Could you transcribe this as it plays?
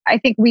I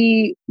think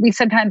we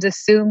sometimes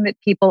assume that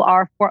people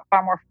are far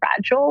more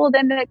fragile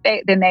than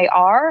they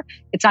are.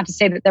 It's not to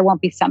say that there won't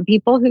be some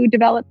people who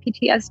develop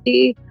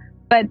PTSD,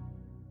 but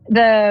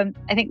I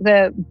think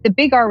the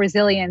big R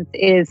resilience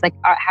is like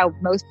how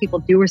most people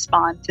do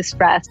respond to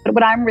stress. But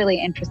what I'm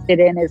really interested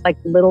in is like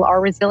little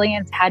R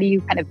resilience. How do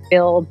you kind of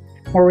build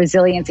more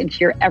resilience into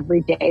your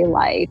everyday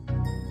life?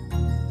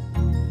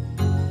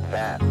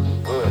 That's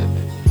good.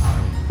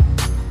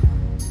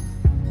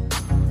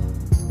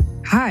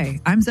 Hi,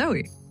 I'm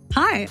Zoe.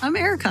 Hi, I'm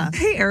Erica.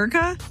 Hey,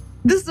 Erica.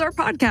 This is our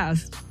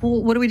podcast.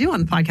 Well, what do we do on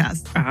the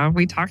podcast?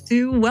 We talk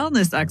to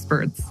wellness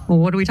experts. Well,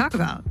 what do we talk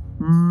about?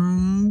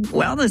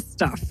 Wellness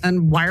stuff.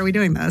 And why are we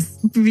doing this?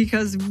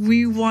 Because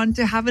we want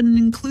to have an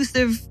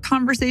inclusive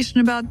conversation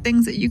about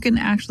things that you can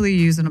actually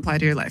use and apply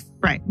to your life.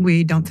 Right.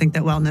 We don't think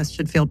that wellness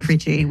should feel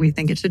preachy. We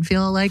think it should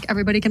feel like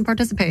everybody can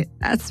participate.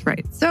 That's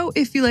right. So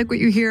if you like what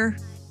you hear,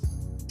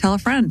 tell a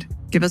friend.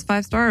 Give us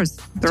 5 stars.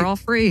 They're all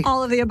free.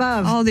 All of the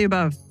above. All of the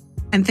above.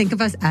 And think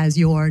of us as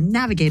your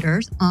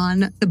navigators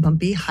on the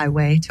bumpy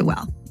highway to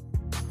well.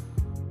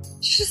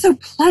 She's just so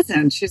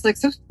pleasant. She's like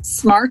so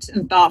smart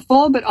and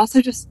thoughtful, but also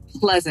just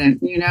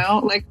pleasant, you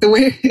know? Like the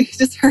way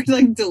just her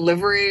like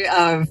delivery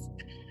of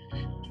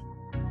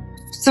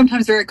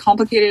sometimes very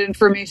complicated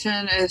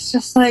information is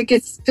just like,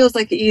 it feels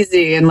like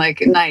easy and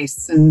like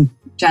nice and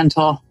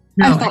gentle.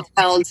 No, I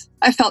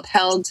felt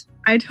held.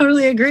 I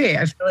totally agree.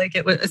 I feel like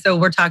it was. So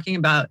we're talking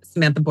about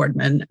Samantha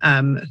Boardman,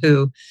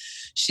 who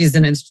she's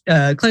a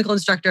clinical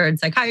instructor in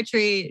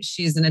psychiatry.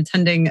 She's an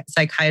attending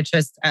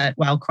psychiatrist at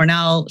Weill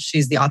Cornell.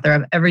 She's the author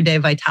of Everyday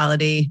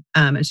Vitality.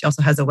 And she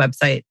also has a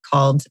website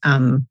called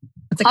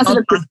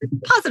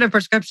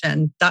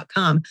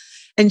positiveprescription.com.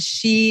 And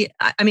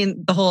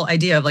the whole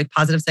idea of like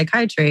positive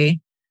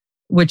psychiatry,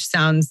 which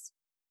sounds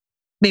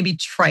maybe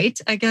trite,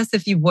 I guess,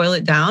 if you boil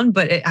it down,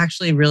 but it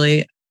actually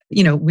really,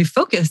 we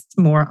focused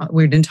more on,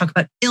 we didn't talk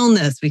about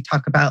illness. We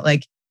talk about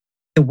like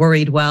the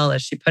worried well,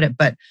 as she put it,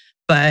 but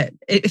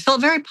it felt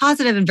very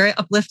positive and very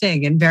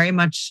uplifting and very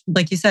much,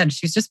 like you said,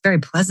 she's just very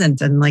pleasant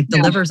and like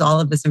delivers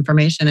all of this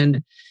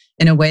information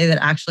in a way that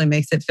actually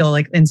makes it feel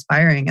like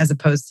inspiring as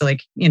opposed to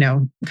like,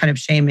 kind of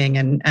shaming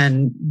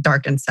and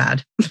dark and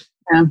sad.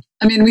 Yeah.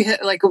 I mean, we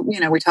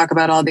talk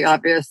about all the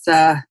obvious,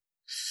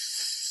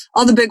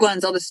 all the big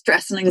ones, all the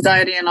stress and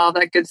anxiety and all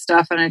that good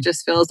stuff. And it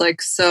just feels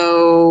like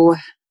so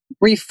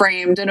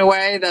reframed in a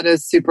way that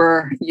is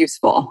super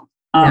useful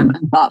and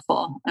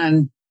thoughtful.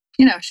 And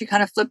she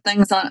kind of flipped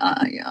things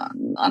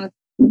on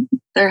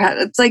their head.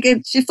 It's like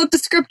she flipped the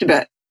script a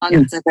bit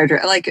on psychiatry.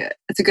 I like it.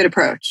 It's a good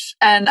approach.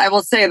 And I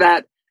will say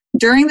that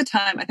during the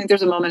time, I think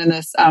there's a moment in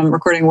this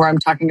recording where I'm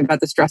talking about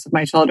the stress of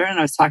my children. And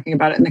I was talking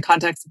about it in the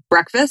context of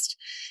breakfast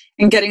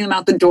and getting them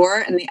out the door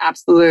and the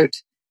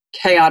absolute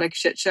chaotic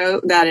shit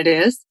show that it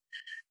is.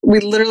 We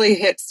literally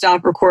hit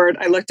stop record.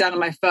 I looked down at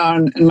my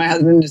phone and my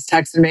husband just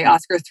texted me,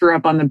 Oscar threw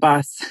up on the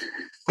bus.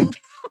 And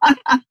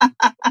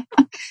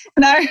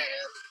I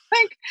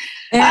think,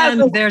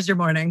 and there's your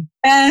morning.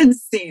 And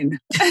scene.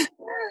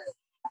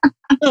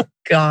 Oh,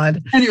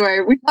 God. Anyway,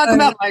 we talk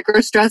about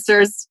micro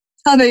stressors,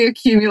 how they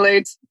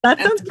accumulate.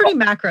 That sounds pretty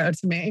macro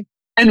to me.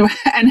 And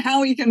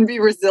how we can be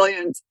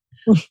resilient,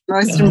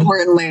 most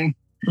importantly.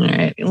 All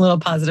right. A little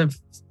positive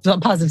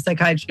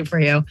psychiatry for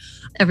you.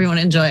 Everyone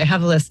enjoy.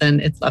 Have a listen.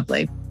 It's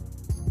lovely.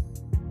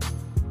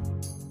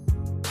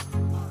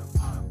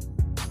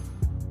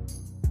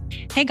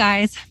 Hey,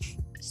 guys.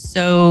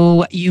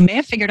 So you may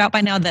have figured out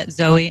by now that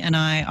Zoe and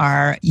I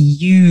are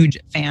huge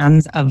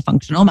fans of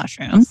functional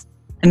mushrooms.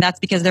 And that's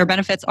because their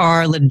benefits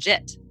are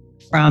legit,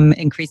 from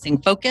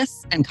increasing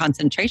focus and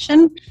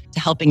concentration to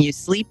helping you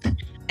sleep.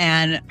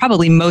 And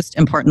probably most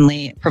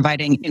importantly,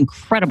 providing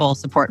incredible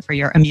support for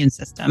your immune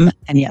system.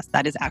 And yes,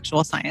 that is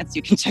actual science.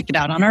 You can check it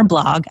out on our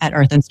blog at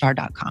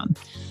earthandstar.com.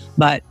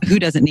 But who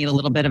doesn't need a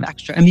little bit of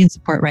extra immune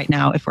support right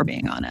now, if we're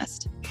being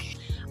honest?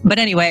 But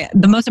anyway,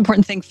 the most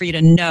important thing for you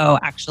to know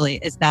actually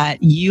is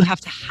that you have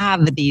to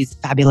have these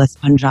fabulous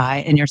fungi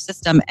in your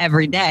system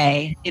every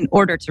day in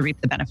order to reap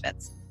the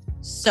benefits.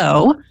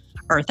 So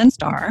Earth and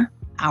Star,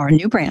 our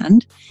new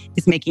brand,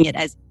 is making it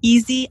as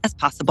easy as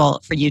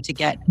possible for you to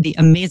get the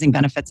amazing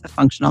benefits of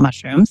functional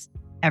mushrooms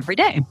every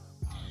day.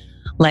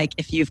 Like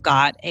if you've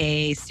got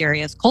a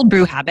serious cold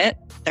brew habit,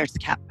 there's a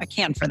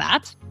can for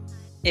that.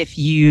 If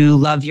you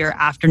love your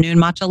afternoon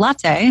matcha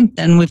latte,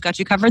 then we've got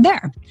you covered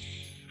there.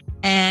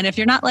 And if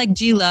you're not like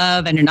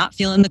G-Love and you're not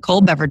feeling the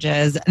cold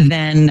beverages,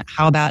 then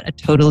how about a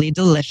totally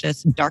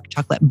delicious dark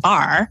chocolate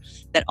bar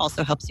that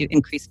also helps you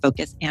increase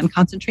focus and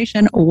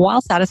concentration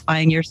while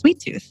satisfying your sweet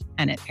tooth?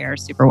 And it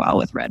pairs super well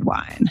with red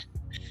wine.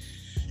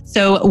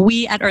 So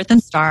we at Earth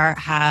and Star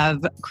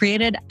have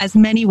created as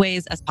many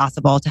ways as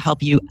possible to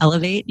help you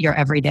elevate your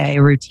everyday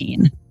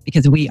routine,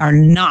 because we are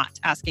not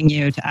asking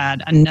you to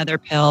add another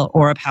pill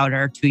or a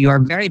powder to your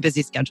very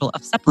busy schedule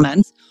of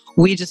supplements.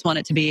 We just want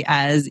it to be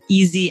as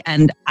easy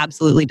and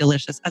absolutely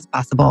delicious as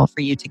possible for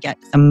you to get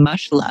some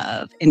mush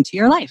love into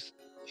your life.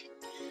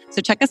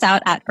 So check us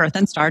out at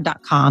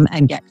earthandstar.com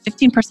and get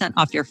 15%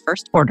 off your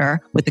first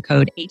order with the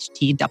code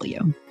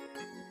HTW.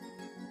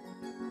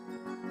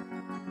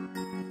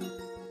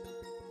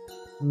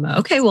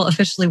 Okay, well,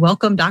 officially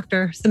welcome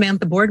Dr.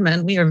 Samantha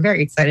Boardman. We are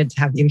very excited to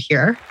have you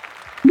here.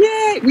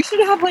 Yay! We should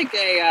have like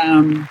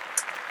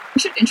we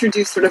should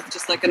introduce sort of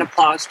just like an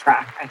applause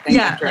track, I think.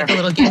 Yeah, like a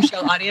little game show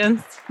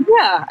audience.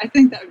 Yeah, I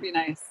think that would be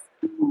nice.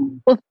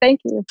 Well,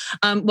 thank you.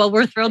 Well,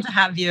 we're thrilled to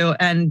have you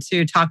and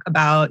to talk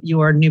about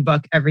your new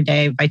book,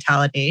 Everyday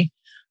Vitality,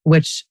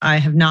 which I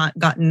have not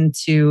gotten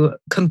to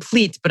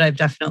complete, but I've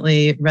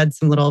definitely read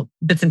some little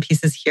bits and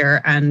pieces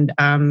here. And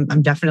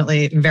I'm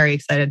definitely very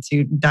excited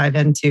to dive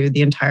into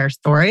the entire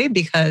story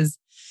because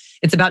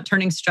it's about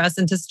turning stress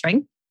into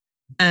strength.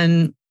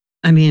 And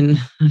I mean,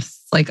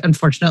 it's like,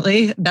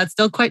 unfortunately, that's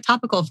still quite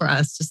topical for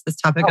us, just this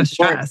topic of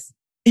stress.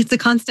 It's a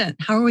constant.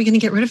 How are we going to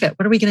get rid of it?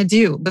 What are we going to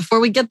do? Before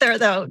we get there,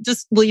 though,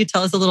 just will you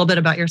tell us a little bit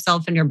about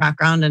yourself and your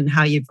background and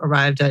how you've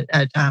arrived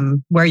at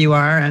where you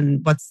are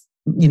and what's,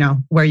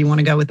 where you want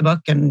to go with the book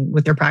and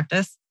with your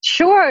practice?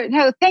 Sure.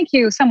 No, thank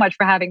you so much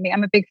for having me.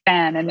 I'm a big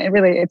fan, and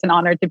it's an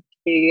honor to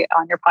be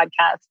on your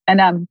podcast.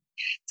 And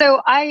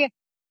so I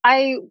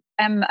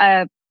am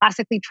a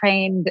classically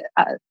trained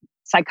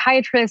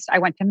psychiatrist. I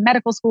went to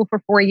medical school for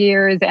 4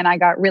 years, and I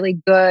got really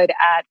good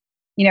at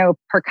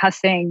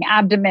percussing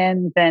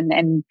abdomens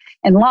and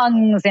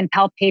lungs and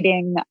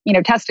palpating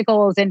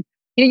testicles, and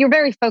you're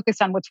very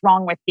focused on what's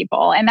wrong with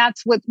people, and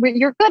that's what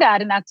you're good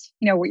at, and that's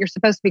what you're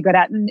supposed to be good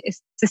at. And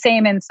it's the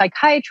same in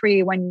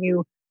psychiatry. When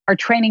you are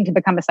training to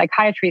become a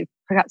psychiatrist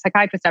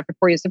after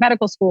 4 years of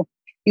medical school,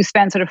 you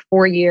spend sort of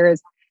 4 years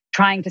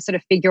trying to sort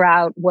of figure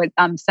out what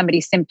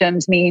somebody's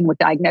symptoms mean, what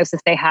diagnosis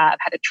they have,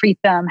 how to treat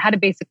them, how to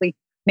basically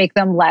make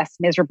them less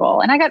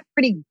miserable. And I got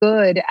pretty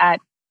good at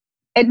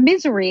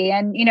misery,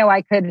 and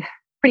I could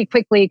pretty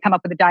quickly come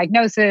up with a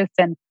diagnosis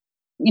and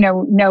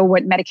know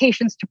what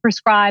medications to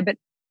prescribe. But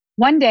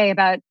one day,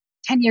 about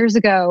 10 years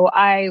ago,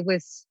 I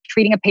was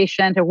treating a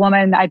patient, a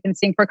woman I'd been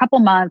seeing for a couple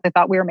months. I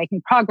thought we were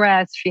making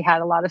progress. She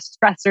had a lot of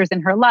stressors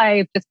in her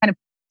life, just kind of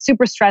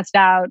super stressed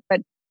out,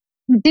 but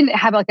didn't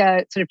have like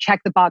a sort of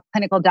check the box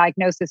clinical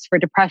diagnosis for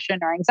depression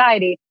or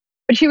anxiety.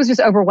 But she was just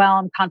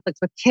overwhelmed, conflicts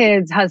with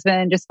kids,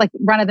 husband, just like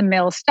run of the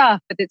mill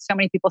stuff that so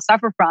many people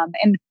suffer from.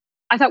 And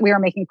I thought we were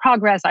making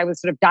progress. I was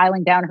sort of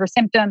dialing down her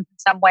symptoms in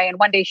some way. And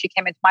one day she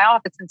came into my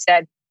office and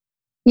said,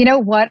 "You know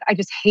what? I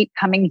just hate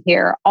coming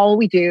here. All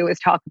we do is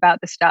talk about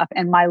the stuff,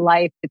 and my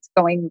life, it's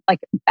going like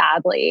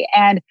badly."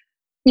 And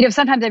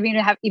sometimes I'm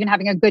even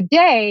having a good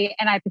day,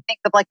 and I have to think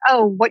of like,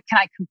 oh, what can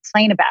I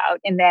complain about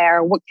in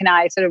there?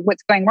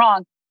 What's going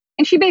wrong?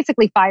 And she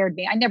basically fired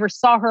me. I never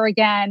saw her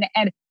again.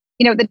 And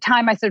at the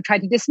time I sort of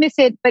tried to dismiss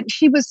it, but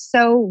she was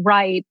so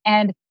right.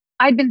 And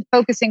I'd been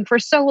focusing for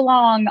so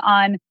long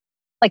on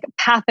like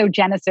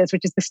pathogenesis,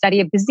 which is the study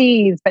of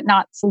disease, but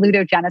not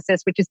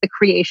salutogenesis, which is the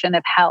creation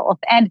of health.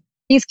 And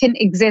these can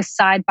exist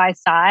side by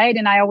side.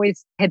 And I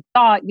always had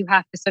thought you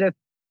have to sort of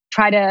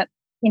try to,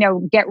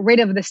 get rid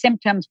of the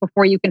symptoms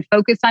before you can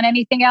focus on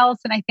anything else.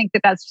 And I think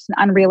that that's just an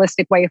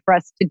unrealistic way for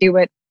us to do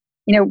it,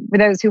 for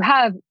those who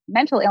have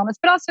mental illness,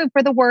 but also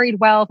for the worried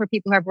well, for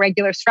people who have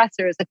regular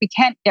stressors. Like we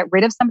can't get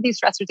rid of some of these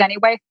stressors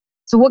anyway.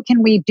 So what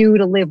can we do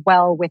to live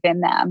well within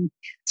them?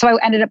 So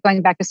I ended up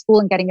going back to school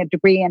and getting a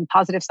degree in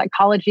positive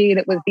psychology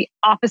that was the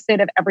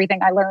opposite of everything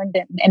I learned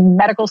in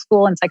medical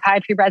school and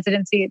psychiatry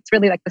residency. It's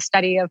really like the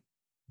study of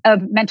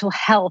mental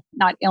health,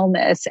 not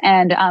illness,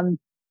 and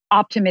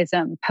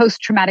optimism,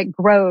 post-traumatic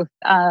growth,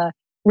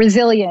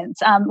 resilience,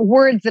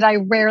 words that I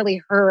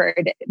rarely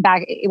heard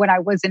back when I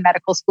was in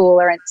medical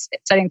school or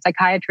studying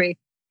psychiatry.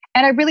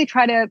 And I really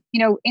try to,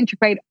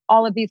 integrate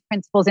all of these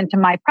principles into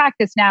my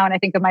practice now. And I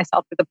think of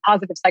myself as a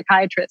positive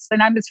psychiatrist.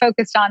 And I'm just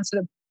focused on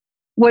sort of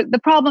what the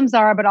problems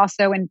are, but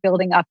also in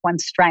building up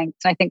one's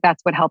strengths. And I think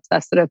that's what helps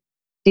us sort of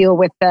deal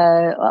with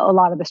a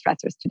lot of the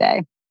stressors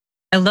today.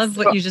 I love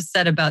what you just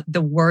said about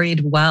the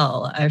worried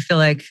well. I feel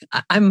like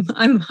I'm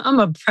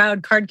a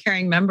proud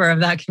card-carrying member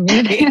of that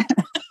community.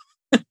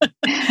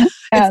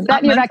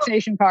 That your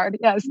vaccination card,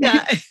 yes.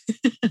 Yeah.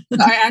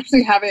 I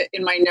actually have it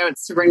in my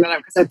notes to bring that up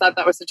because I thought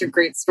that was such a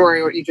great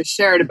story, what you just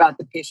shared about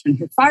the patient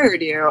who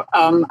fired you.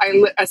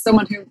 As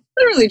someone who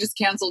literally just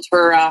canceled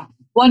her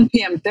 1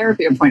 p.m.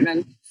 therapy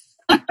appointment,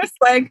 I was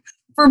like,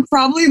 for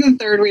probably the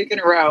third week in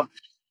a row,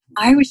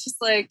 I was just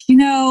like,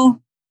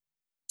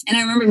 and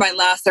I remember my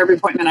last therapy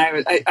appointment,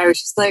 I was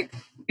just like,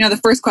 the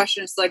first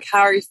question is like,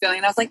 how are you feeling?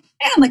 And I was like,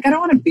 man, like, I don't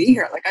want to be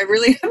here. Like, I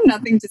really have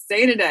nothing to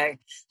say today.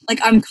 Like,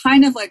 I'm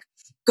kind of like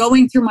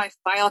going through my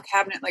file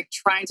cabinet, like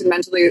trying to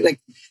mentally like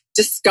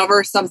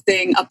discover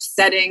something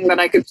upsetting that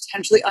I could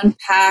potentially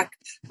unpack.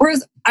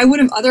 Whereas I would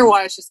have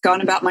otherwise just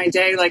gone about my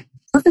day, like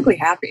perfectly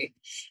happy.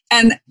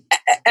 And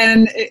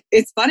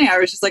it's funny. I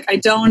was just like, I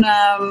don't,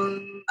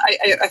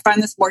 I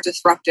find this more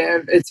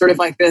disruptive. It's sort of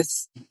like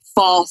this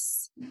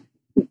false,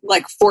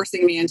 like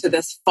forcing me into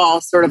this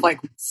false sort of like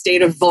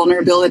state of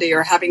vulnerability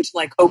or having to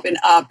like open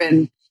up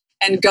and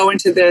go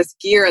into this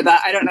gear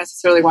that I don't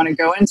necessarily want to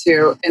go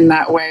into in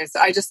that way. So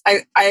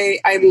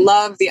I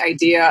love the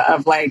idea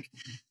of like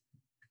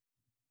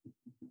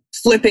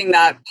flipping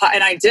that.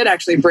 And I did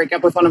actually break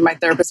up with one of my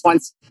therapists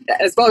once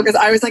as well, because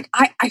I was like,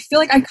 I feel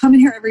like I come in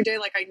here every day,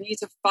 like I need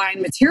to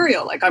find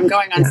material, like I'm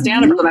going on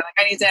stand-up, like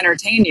I need to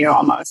entertain you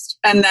almost.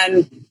 And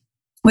then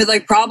with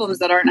like problems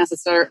that aren't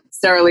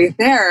necessarily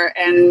there.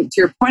 And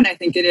to your point, I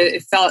think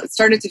it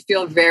started to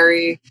feel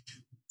very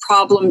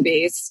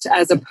problem-based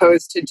as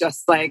opposed to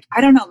just like,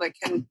 I don't know, like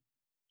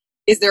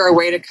is there a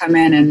way to come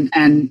in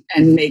and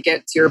make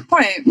it, to your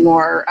point,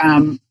 more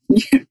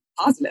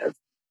positive?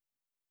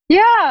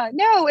 Yeah,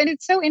 no. And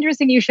it's so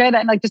interesting you share that.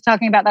 And like just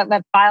talking about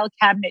that file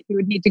cabinet you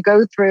would need to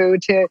go through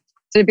to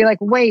sort of be like,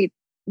 wait,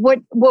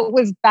 what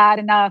was bad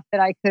enough that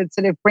I could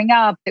sort of bring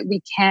up that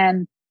we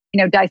can,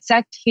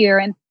 dissect here.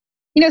 And,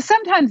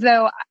 sometimes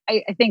though,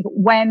 I think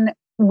when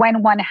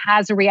one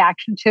has a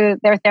reaction to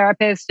their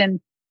therapist and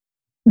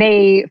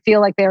they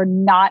feel like they're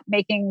not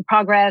making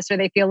progress, or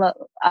they feel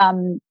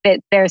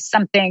that there's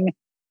something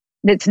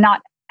that's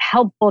not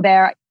helpful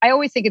there, I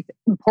always think it's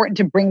important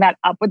to bring that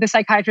up with the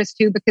psychiatrist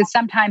too, because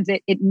sometimes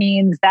it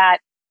means that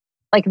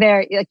like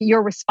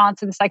your response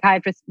to the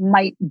psychiatrist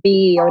might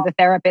be, or the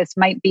therapist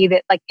might be,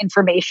 that like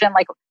information,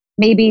 like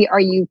maybe are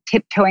you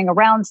tiptoeing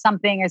around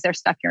something? Is there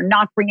stuff you're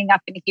not bringing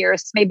up in here?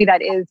 So maybe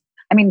that is,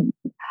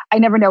 I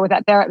never know with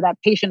that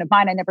patient of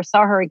mine, I never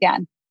saw her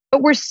again.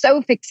 But we're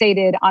so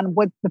fixated on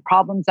what the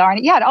problems are.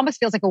 And it almost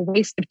feels like a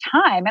waste of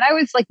time. And I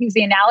always like use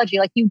the analogy,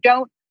 like you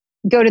don't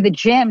go to the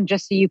gym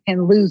just so you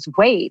can lose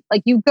weight.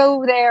 Like you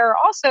go there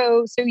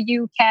also so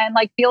you can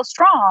like feel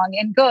strong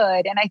and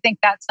good. And I think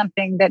that's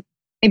something that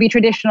maybe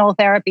traditional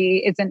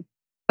therapy isn't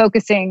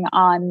focusing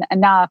on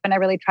enough. And I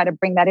really try to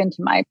bring that into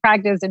my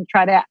practice and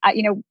try to,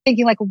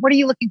 thinking like, what are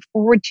you looking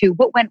forward to?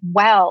 What went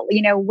well?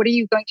 What are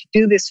you going to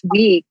do this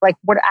week? Like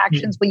what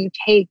actions will you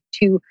take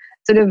to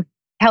sort of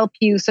help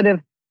you sort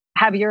of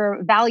have your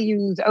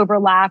values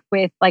overlap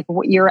with like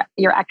what your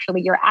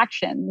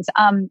actions.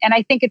 And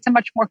I think it's a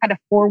much more kind of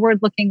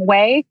forward-looking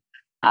way.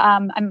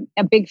 I'm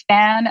a big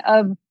fan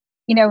of,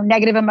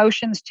 negative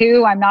emotions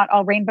too. I'm not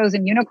all rainbows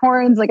and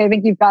unicorns. Like I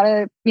think you've got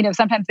to,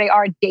 sometimes they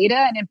are data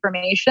and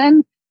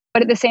information,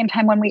 but at the same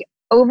time, when we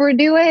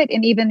overdo it,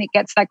 and even it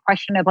gets that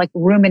question of like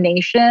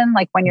rumination,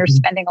 like when you're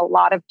spending a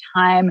lot of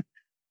time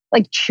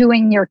like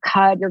chewing your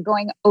cud, you're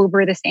going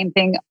over the same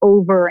thing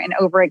over and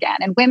over again.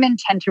 And women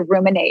tend to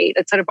ruminate.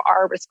 It's sort of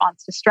our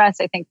response to stress,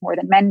 I think, more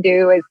than men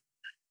do, is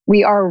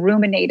we are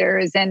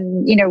ruminators,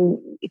 and,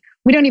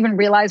 we don't even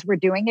realize we're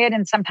doing it.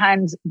 And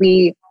sometimes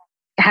we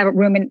have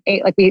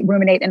it we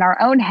ruminate in our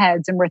own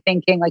heads, and we're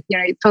thinking like,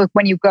 so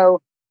when you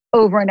go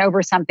over and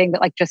over something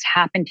that like just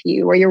happened to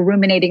you, or you're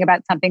ruminating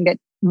about something that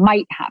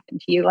might happen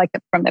to you, like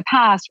from the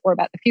past or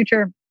about the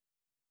future.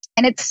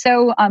 And it's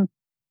so,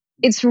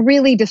 it's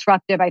really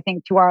disruptive, I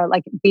think, to our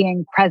like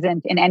being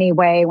present in any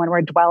way when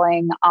we're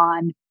dwelling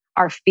on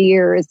our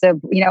fears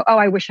of, oh,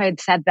 I wish I had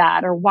said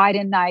that, or why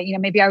didn't I,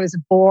 maybe I was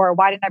bored,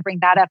 why didn't I bring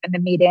that up in the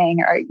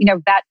meeting, or,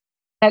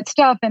 that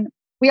stuff. And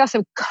we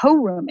also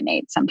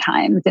co-ruminate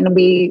sometimes, and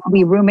we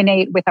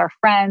ruminate with our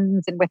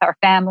friends and with our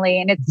family,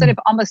 and it's sort of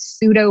almost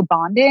pseudo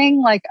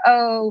bonding, like,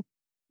 oh,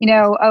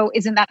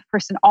 isn't that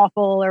person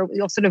awful? Or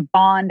you'll sort of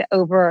bond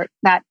over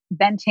that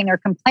venting or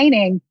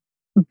complaining,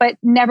 but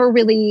never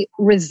really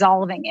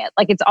resolving it.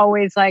 Like it's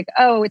always like,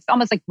 oh, it's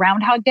almost like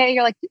Groundhog Day.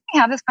 You're like, didn't we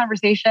have this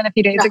conversation a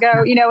few days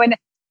ago? And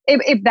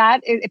if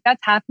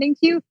that's happening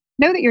to you,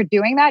 know that you're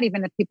doing that,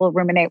 even if people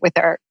ruminate with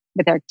their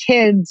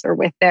kids or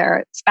with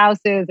their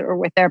spouses or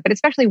but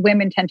especially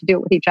women tend to do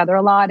it with each other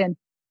a lot. And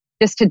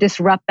just to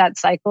disrupt that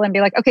cycle and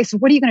be like, okay, so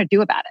what are you going to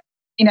do about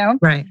it?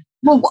 Right.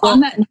 Well, on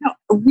that note,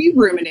 we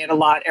ruminate a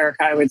lot,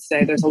 Erica. I would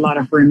say there's a lot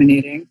of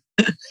ruminating.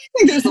 I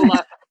think there's a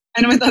lot,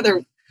 and with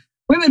other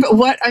women.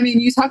 But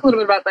you talk a little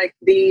bit about like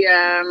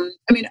the,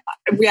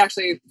 we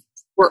actually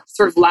were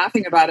sort of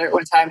laughing about it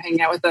one time,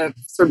 hanging out with a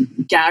sort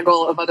of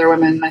gaggle of other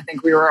women. I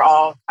think we were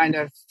all kind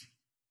of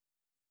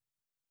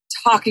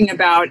talking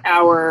about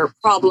our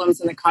problems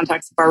in the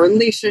context of our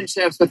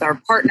relationships with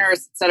our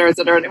partners, et cetera, et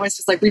cetera. And it was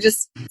just like, we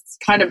just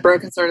kind of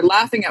broke and started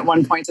laughing at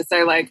one point to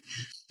say like,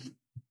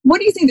 what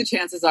do you think the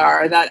chances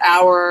are that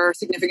our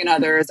significant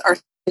others are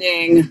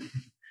spending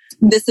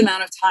this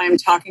amount of time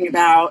talking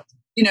about,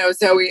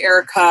 Zoe,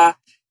 Erica,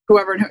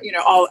 whoever,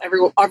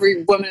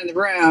 every woman in the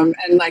room,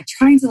 and like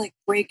trying to like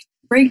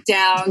break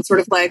down sort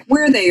of like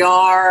where they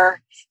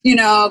are,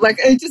 like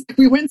it just,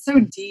 we went so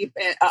deep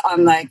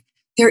on like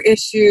their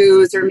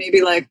issues or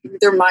maybe like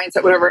their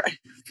mindset, whatever.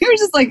 It was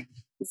just like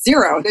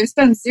zero. They've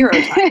spent zero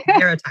time.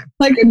 Zero time.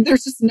 Like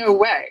there's just no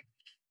way.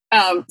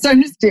 So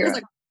I'm just curious,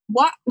 like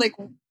what, like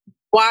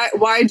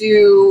why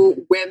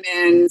do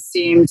women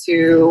seem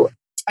to,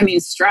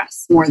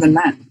 stress more than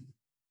men?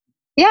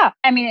 Yeah.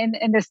 And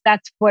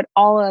that's what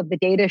all of the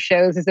data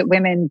shows, is that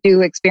women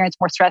do experience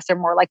more stress, are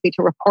more likely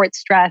to report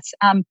stress.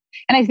 And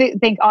I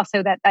think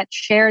also that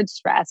shared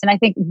stress. And I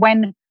think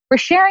when we're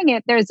sharing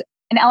it, there's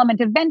an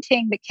element of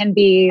venting that can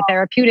be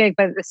therapeutic,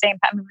 but at the same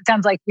time, it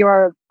sounds like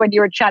when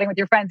you're chatting with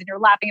your friends and you're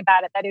laughing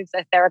about it, that is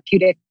a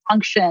therapeutic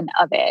function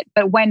of it.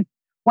 But when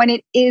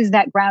it is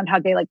that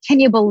Groundhog Day, like, can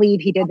you believe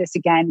he did this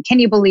again? Can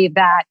you believe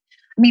that?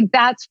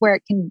 That's where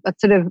it can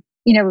sort of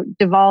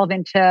devolve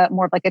into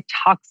more of like a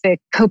toxic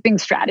coping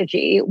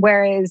strategy.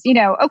 Whereas,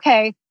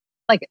 okay,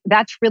 like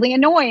that's really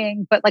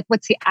annoying, but like,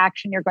 what's the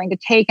action you're going to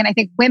take? And I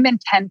think women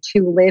tend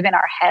to live in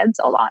our heads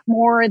a lot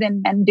more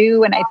than men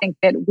do. And I think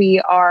that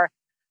we are,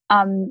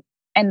 and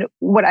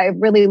what I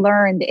really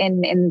learned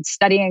in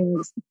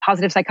studying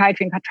positive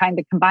psychiatry and trying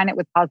to combine it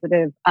with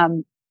positive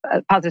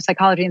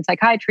psychology and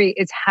psychiatry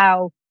is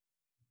how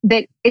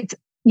that it's,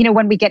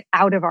 when we get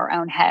out of our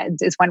own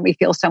heads is when we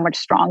feel so much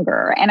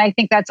stronger. And I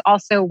think that's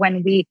also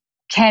when we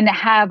can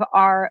have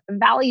our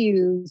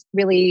values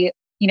really,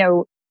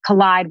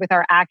 collide with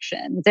our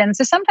actions. And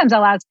so sometimes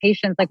I'll ask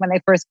patients, like when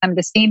they first come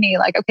to see me,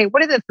 like, okay,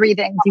 what are the 3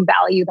 things you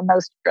value the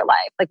most in your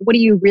life? Like, what do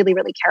you really,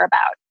 really care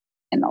about?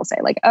 And they'll say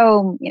like,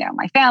 oh,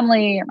 my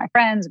family or my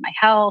friends, my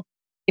health,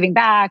 giving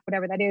back,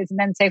 whatever that is. And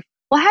then say,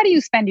 well, how do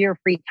you spend your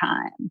free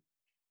time?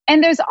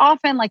 And there's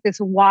often like this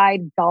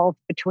wide gulf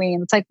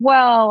between, it's like,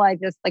 well, I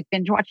just like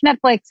binge watch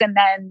Netflix. And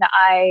then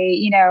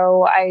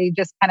I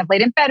just kind of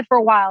laid in bed for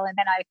a while. And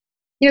then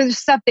there's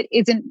stuff that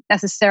isn't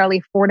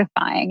necessarily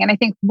fortifying. And I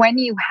think when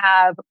you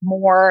have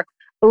more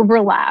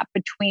overlap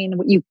between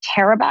what you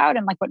care about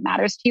and like what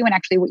matters to you and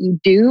actually what you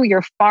do,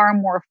 you're far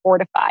more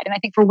fortified. And I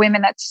think for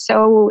women, that's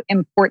so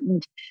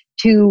important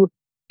to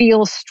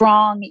feel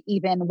strong,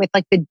 even with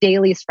like the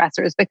daily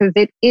stressors, because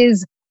it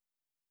is,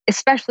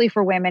 especially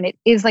for women, it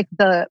is like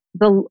the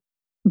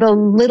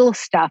little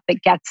stuff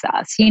that gets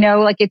us,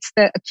 like it's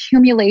the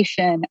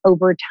accumulation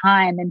over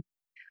time. And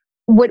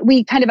what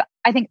we kind of,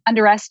 I think,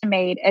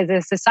 underestimate as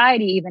a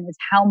society even is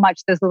how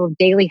much those little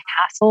daily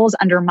hassles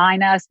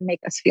undermine us and make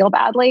us feel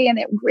badly. And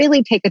it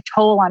really take a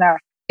toll on our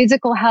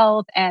physical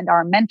health and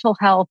our mental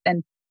health.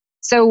 And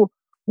so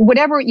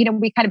whatever,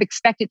 we kind of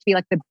expect it to be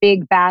like the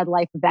big bad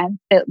life event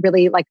that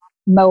really like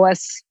mow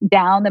us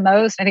down the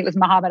most. I think it was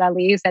Muhammad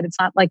Ali who said it's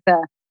not like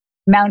the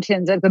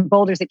mountains or the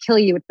boulders that kill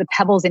you, it's the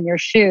pebbles in your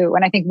shoe.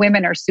 And I think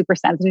women are super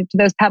sensitive to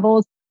those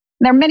pebbles.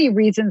 And there are many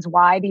reasons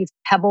why these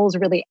pebbles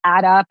really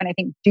add up and I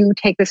think do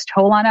take this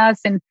toll on us.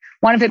 And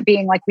one of it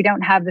being like, we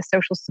don't have the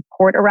social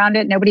support around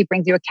it. Nobody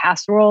brings you a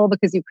casserole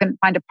because you couldn't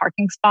find a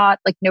parking spot.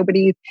 Like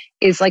nobody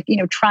is like,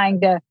 trying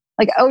to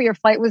like, oh, your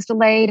flight was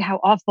delayed. How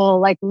awful.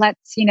 Like,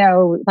 let's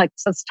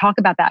talk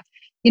about that.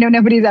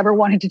 Nobody's ever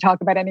wanted to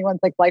talk about anyone's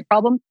like flight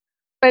problem.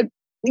 But,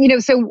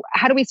 so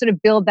how do we sort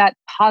of build that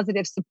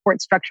positive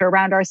support structure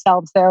around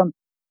ourselves and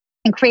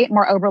create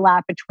more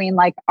overlap between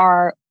like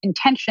our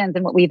intentions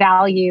and what we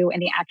value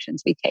and the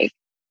actions we take?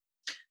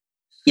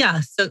 Yeah.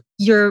 So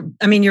you're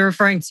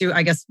referring to,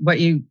 I guess, what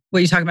you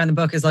talk about in the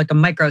book is like a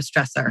micro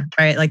stressor,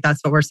 right? Like that's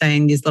what we're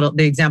saying, the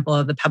example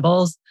of the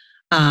pebbles.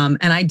 And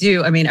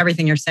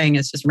everything you're saying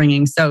is just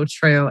ringing so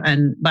true.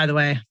 And by the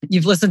way,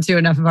 you've listened to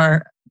enough of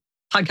our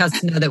podcasts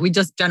to know that we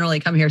just generally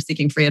come here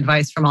seeking free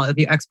advice from all of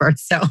you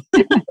experts. So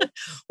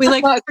we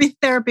like free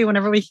therapy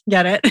whenever we can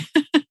get it.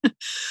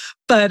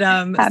 But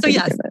so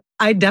yes,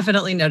 I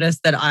definitely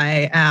noticed that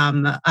I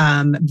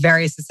am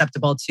very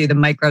susceptible to the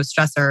micro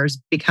stressors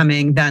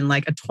becoming then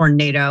like a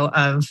tornado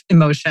of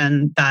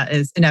emotion that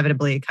is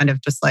inevitably kind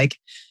of just like,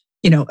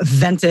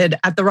 vented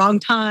at the wrong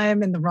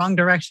time in the wrong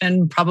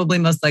direction, probably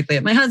most likely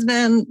at my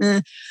husband.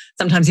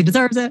 Sometimes he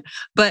deserves it.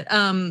 But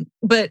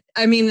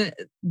I mean,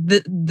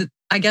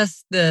 I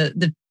guess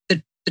the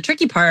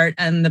tricky part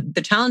and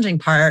the challenging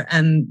part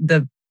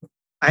and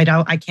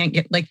I can't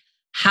get like,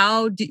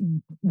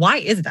 why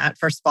is that,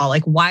 first of all?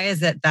 Like, why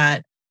is it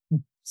that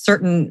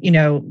certain,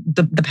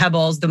 the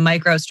pebbles, the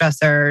micro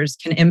stressors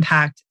can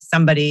impact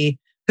somebody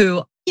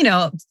who,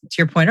 to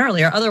your point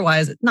earlier,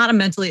 otherwise not a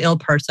mentally ill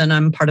person.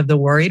 I'm part of the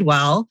worried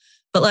well,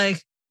 but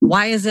like,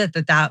 why is it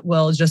that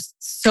will just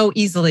so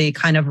easily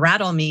kind of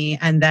rattle me?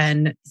 And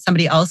then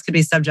somebody else could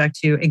be subject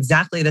to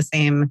exactly the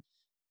same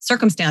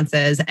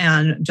circumstances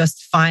and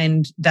just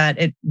find that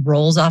it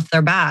rolls off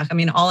their back. I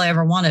mean, all I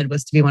ever wanted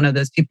was to be one of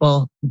those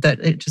people that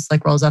it just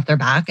like rolls off their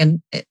back,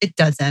 and it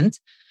doesn't.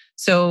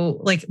 So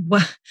like,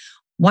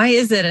 why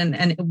is it?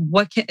 And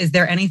is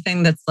there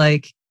anything that's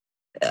like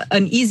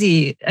an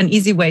easy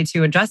way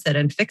to address it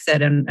and fix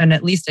it and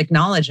at least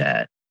acknowledge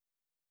it?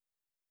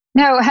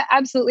 No,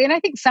 absolutely. And I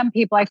think some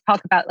people, I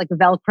talk about like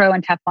Velcro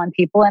and Teflon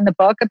people in the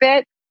book a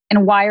bit.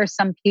 And why are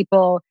some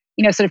people,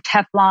 sort of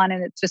Teflon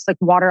and it's just like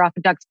water off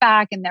a duck's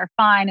back and they're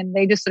fine. And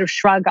they just sort of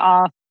shrug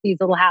off these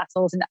little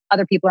hassles. And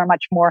other people are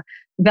much more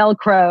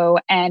Velcro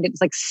and it's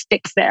like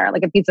sticks there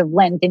like a piece of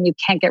lint and you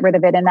can't get rid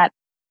of it. And that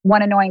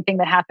one annoying thing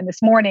that happened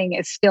this morning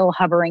is still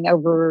hovering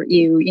over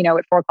you,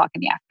 at 4:00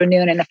 in the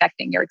afternoon and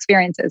affecting your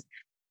experiences.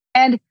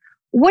 And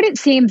what it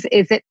seems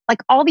is that like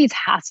all these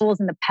hassles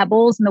and the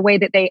pebbles and the way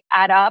that they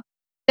add up,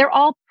 they're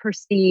all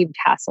perceived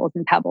hassles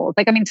and pebbles.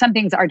 Like, I mean, some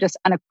things are just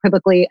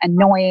unequivocally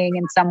annoying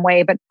in some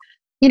way, but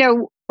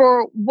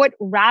for what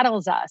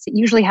rattles us, it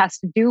usually has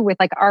to do with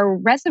like our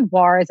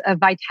reservoirs of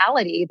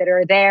vitality that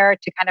are there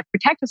to kind of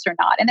protect us or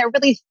not. And there are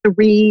really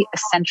 3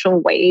 essential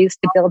ways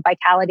to build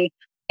vitality.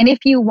 And if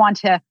you want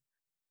to,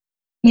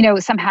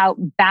 somehow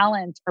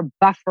balance or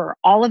buffer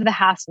all of the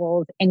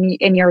hassles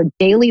in your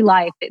daily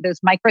life, those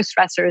micro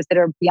stressors that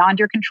are beyond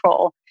your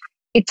control,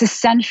 it's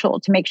essential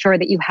to make sure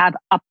that you have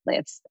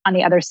uplifts on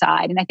the other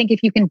side. And I think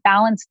if you can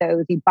balance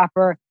those, you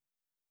buffer,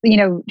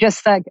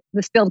 just like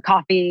the spilled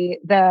coffee,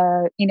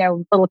 the,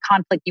 little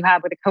conflict you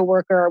have with a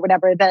coworker or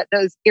whatever,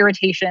 those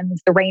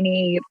irritations, the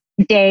rainy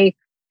day,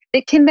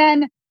 it can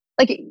then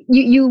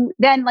you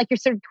then you're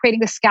sort of creating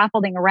the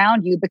scaffolding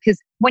around you, because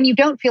when you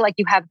don't feel like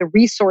you have the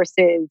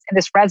resources and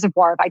this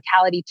reservoir of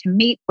vitality to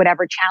meet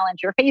whatever challenge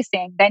you're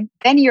facing,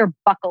 then you're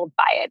buckled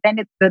by it. Then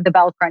it's the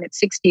Velcro and it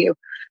sticks to you.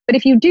 But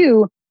if you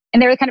do,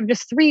 and there are kind of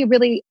just three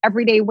really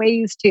everyday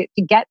ways to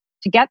get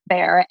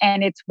there,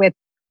 and it's with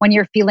when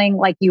you're feeling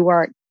like you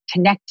are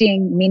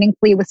connecting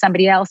meaningfully with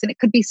somebody else, and it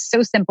could be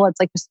so simple.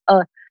 It's like just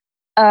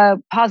a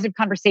positive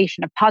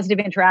conversation, a positive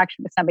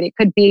interaction with somebody. It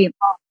could be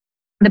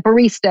the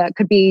barista, it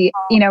could be,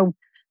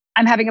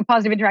 I'm having a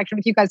positive interaction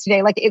with you guys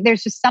today.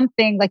 There's just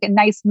something like a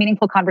nice,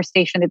 meaningful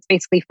conversation that's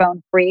basically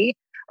phone free.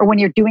 Or when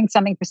you're doing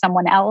something for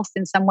someone else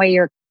in some way,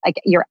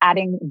 you're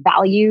adding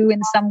value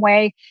in some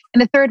way.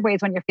 And the third way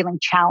is when you're feeling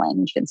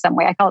challenged in some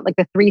way. I call it like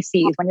the 3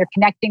 C's: when you're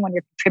connecting, when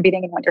you're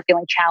contributing, and when you're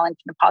feeling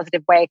challenged in a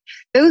positive way.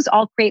 Those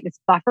all create this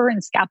buffer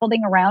and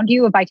scaffolding around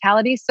you of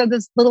vitality, so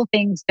those little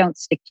things don't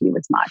stick to you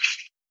as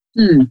much.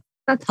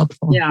 That's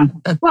helpful. Yeah.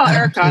 Well,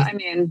 Erica,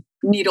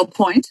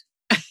 needlepoint.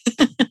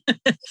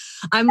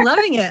 I'm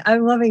loving it. I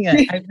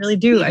really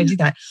do. I do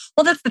that.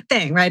 Well, that's the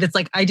thing, right? It's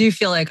like, I do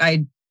feel like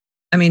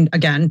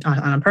again,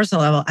 on a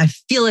personal level, I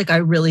feel like I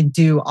really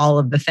do all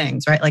of the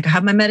things, right? Like I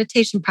have my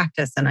meditation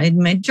practice, and I have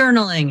my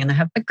journaling, and I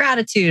have my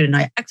gratitude, and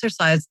I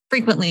exercise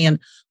frequently. And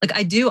like,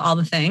 I do all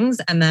the things.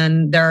 And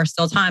then there are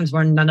still times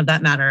where none of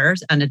that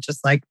matters. And it's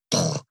just like,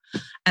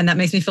 and that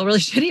makes me feel really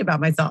shitty about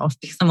myself,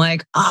 because I'm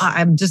like,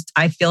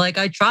 I feel like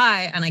I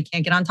try and I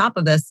can't get on top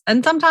of this.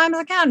 And sometimes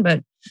I can,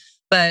 but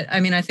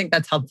I think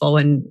that's helpful.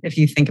 And if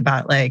you think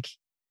about like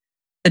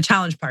the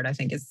challenge part, I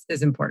think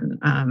is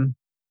important.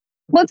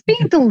 Well, it's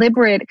being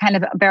deliberate kind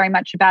of very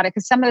much about it,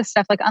 because some of the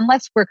stuff, like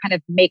unless we're kind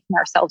of making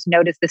ourselves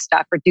notice this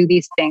stuff or do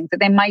these things, that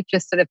they might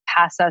just sort of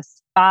pass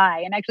us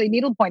by. And actually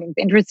needlepointing is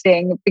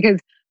interesting because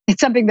it's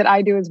something that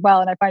I do as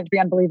well. And I find it to be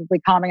unbelievably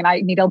calming. And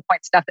I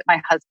needlepoint stuff that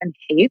my husband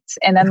hates.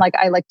 And then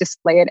I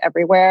display it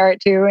everywhere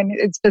too. And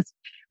it's just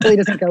really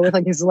doesn't go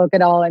with his look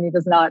at all. And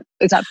is not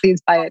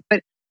pleased by it.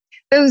 But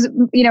those,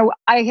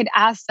 I had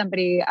asked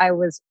somebody I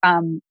was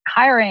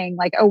hiring,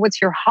 oh,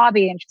 what's your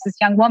hobby? And she's this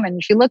young woman.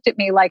 She looked at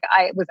me like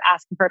I was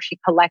asking her if she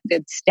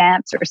collected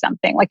stamps or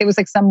something. It was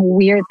some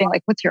weird thing,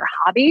 what's your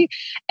hobby?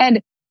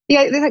 And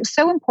yeah, it's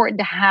so important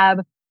to have,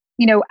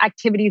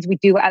 activities we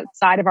do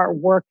outside of our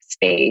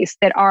workspace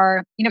that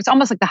are, it's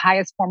almost like the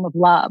highest form of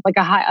love.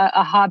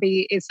 A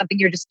hobby is something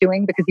you're just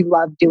doing because you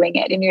love doing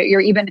it. And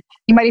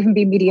you might even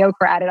be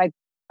mediocre at it.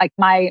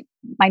 My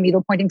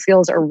needle pointing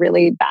skills are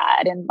really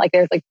bad, and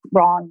there's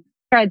wrong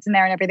threads in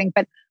there and everything.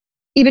 But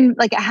even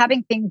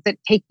having things that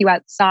take you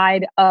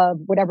outside of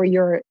whatever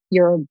your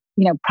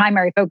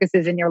primary focus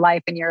is in your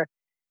life and your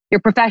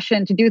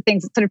profession, to do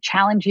things that sort of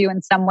challenge you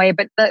in some way,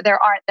 but the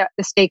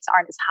stakes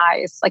aren't as high.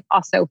 It's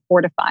also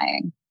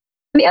fortifying.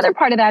 And the other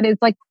part of that is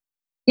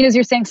as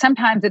you're saying,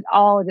 sometimes it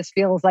all just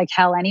feels like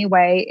hell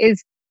anyway,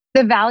 is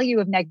the value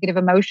of negative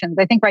emotions.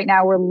 I think right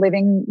now we're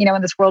living,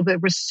 in this world where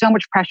there's so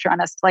much pressure on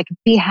us to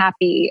be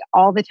happy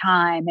all the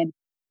time. And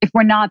if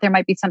we're not, there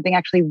might be something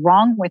actually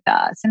wrong with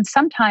us. And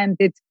sometimes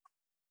it's,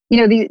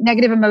 the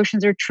negative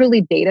emotions are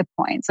truly data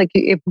points.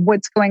 If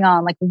what's going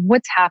on,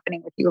 what's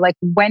happening with you,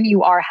 when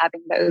you are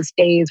having those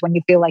days when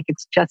you feel like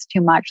it's just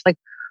too much,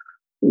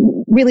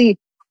 really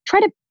try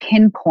to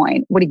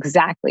pinpoint what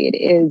exactly it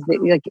is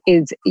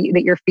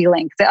that you're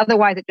feeling. Because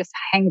otherwise it just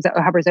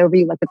hovers over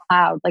you like a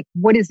cloud.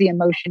 What is the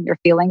emotion you're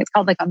feeling? It's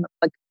called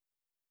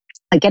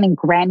getting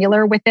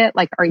granular with it.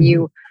 Are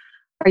you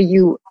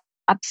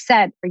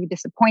upset? Are you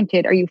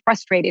disappointed? Are you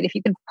frustrated? If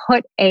you can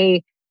put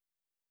a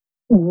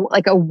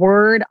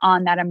word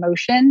on that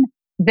emotion,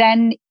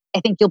 then I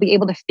think you'll be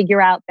able to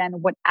figure out then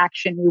what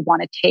action you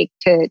want to take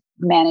to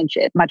manage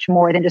it much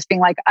more than just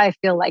being I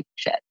feel like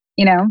shit,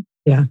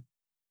 Yeah.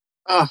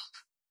 Oh,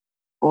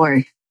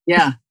 boy.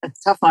 Yeah,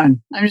 that's a tough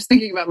one. I'm just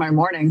thinking about my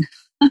morning.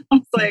 I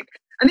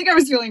think I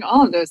was feeling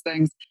all of those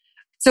things.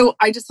 So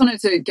I just wanted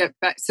to get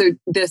back. So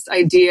this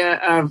idea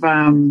of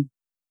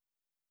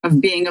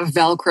being a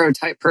Velcro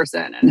type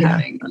person and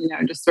having,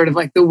 just sort of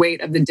the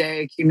weight of the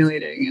day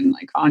accumulating and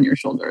on your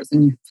shoulders,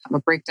 and you have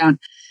a breakdown.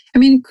 I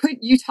mean, could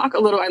you talk a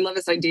little, I love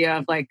this idea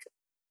of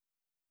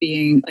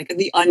being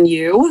the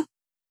un-you.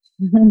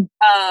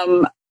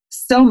 Mm-hmm.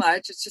 So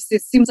much.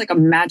 It seems like a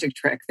magic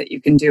trick that you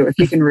can do if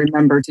you can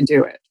remember to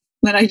do it.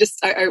 Then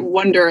I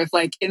wonder if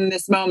in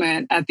this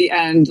moment at the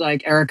end,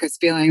 Erica's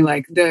feeling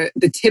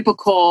the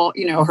typical,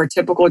 her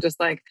typical,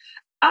 just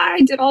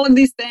I did all of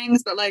these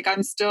things, but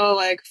I'm still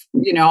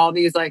all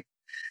these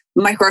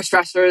micro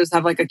stressors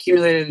have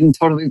accumulated and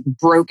totally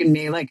broken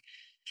me.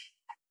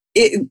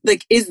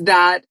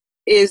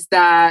 Is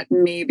that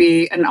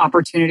maybe an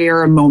opportunity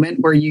or a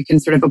moment where you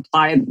can sort of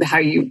apply how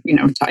you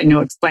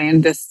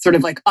explain this sort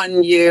of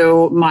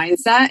un-you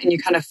mindset, and you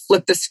kind of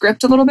flip the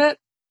script a little bit?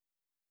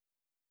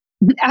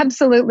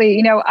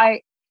 Absolutely.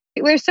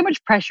 there's so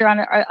much pressure on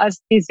us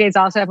these days.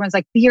 Also, everyone's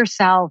like, be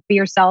yourself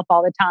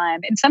all the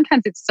time. And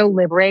sometimes it's so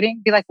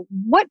liberating. Be like,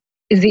 what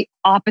is the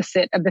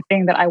opposite of the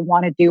thing that I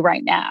want to do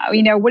right now?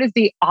 What is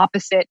the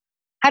opposite?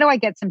 How do I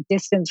get some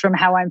distance from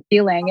how I'm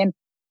feeling? And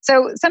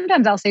so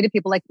sometimes I'll say to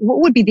people, like, what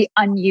would be the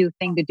un-you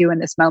thing to do in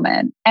this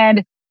moment?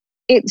 And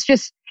it's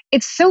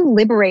so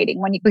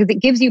liberating because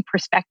it gives you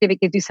perspective. It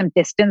gives you some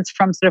distance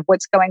from sort of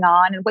what's going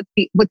on and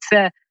what's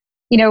the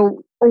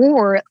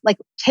or like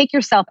take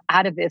yourself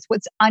out of this.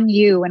 What's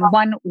un-you? And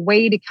one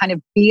way to kind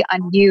of be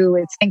un-you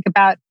is think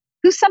about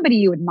who's somebody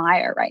you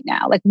admire right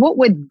now. Like, what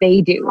would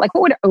they do? Like,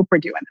 what would Oprah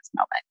do in this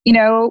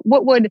moment?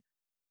 What would,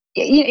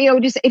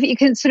 just if you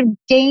can sort of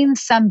gain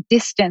some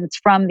distance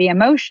from the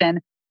emotion.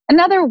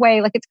 Another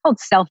way, like it's called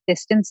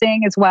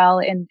self-distancing as well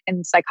in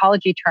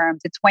psychology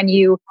terms. It's when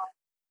you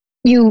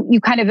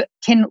kind of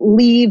can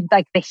leave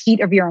like the heat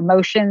of your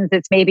emotions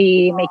that's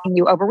maybe making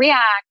you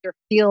overreact or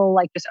feel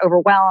like just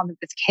overwhelmed.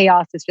 This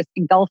chaos is just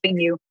engulfing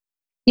you.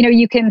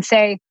 You can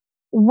say,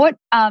 what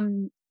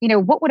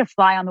would a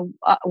fly on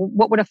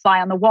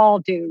the wall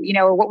do?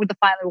 Or what would the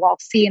fly on the wall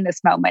see in this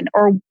moment?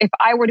 Or if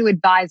I were to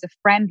advise a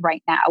friend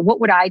right now,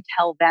 what would I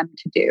tell them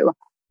to do?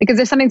 Because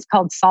there's something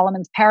called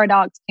Solomon's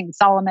paradox. King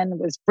Solomon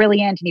was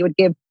brilliant and he would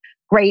give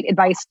great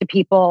advice to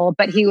people,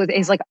 but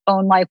his like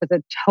own life was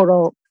a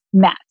total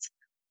mess.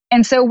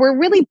 And so we're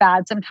really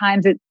bad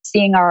sometimes at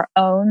seeing our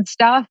own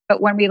stuff.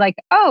 But when we like,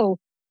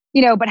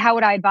 but how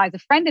would I advise a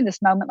friend in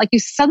this moment? Like you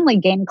suddenly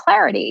gain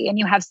clarity and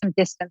you have some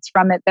distance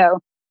from it though.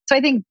 So I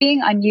think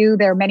being un-you,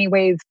 there are many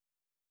ways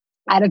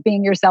out of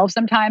being yourself.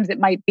 Sometimes it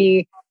might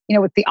be,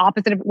 what's the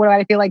opposite of what do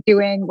I feel like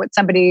doing? What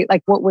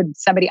would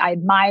somebody I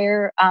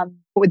admire? What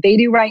would they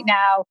do right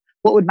now?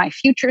 What would my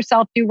future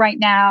self do right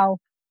now?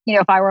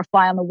 If I were a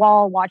fly on the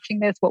wall watching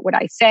this, what would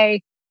I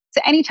say?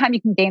 So anytime you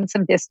can gain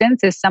some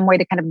distance is some way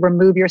to kind of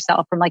remove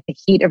yourself from like the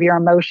heat of your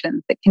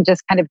emotions that can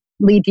just kind of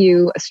lead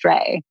you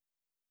astray.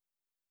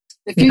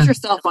 The future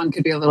self one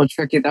could be a little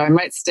tricky though. I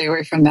might stay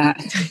away from that.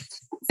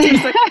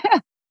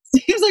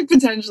 Seems like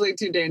potentially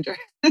too dangerous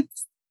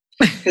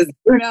because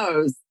who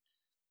knows?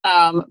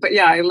 But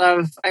yeah, I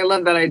love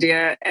that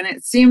idea. And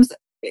it seems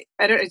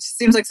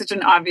like such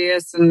an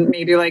obvious and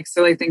maybe like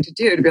silly thing to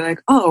do to be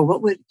like, oh,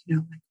 what would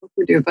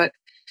we do? But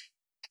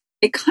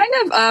it kind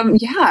of,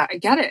 I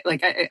get it.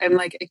 Like I'm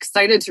like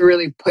excited to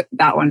really put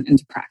that one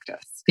into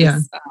practice. Yeah.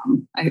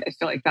 I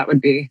feel like that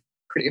would be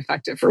pretty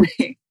effective for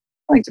me.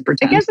 I like to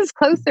pretend. I guess it's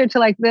closer to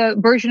like the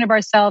version of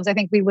ourselves I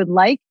think we would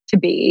like to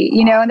be,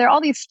 and there are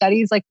all these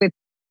studies like with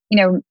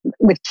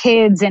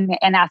kids and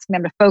asking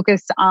them to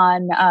focus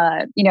on,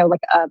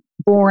 like a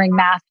boring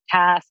math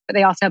task, but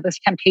they also have this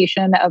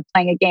temptation of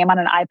playing a game on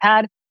an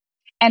iPad.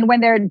 And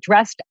when they're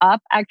dressed up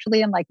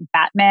actually in like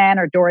Batman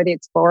or Dora the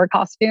Explorer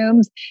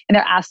costumes, and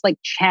they're asked like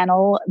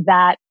channel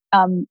that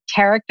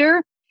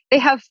character, they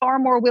have far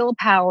more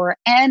willpower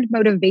and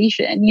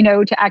motivation,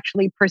 to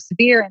actually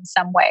persevere in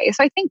some way.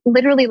 So I think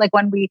literally like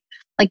when we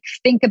like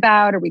think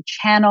about or we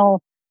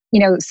channel,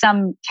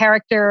 some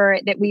character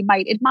that we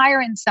might admire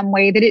in some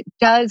way, that it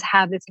does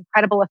have this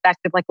incredible effect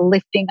of like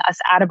lifting us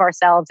out of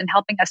ourselves and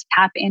helping us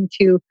tap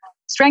into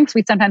strengths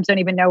we sometimes don't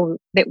even know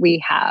that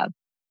we have.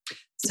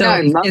 So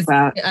I love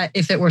that.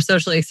 If it were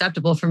socially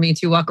acceptable for me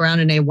to walk around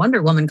in a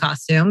Wonder Woman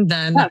costume,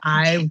 then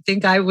I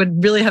think I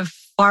would really have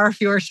far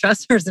fewer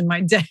stressors in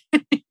my day.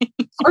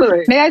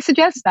 Totally. May I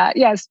suggest that?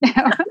 Yes.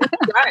 It's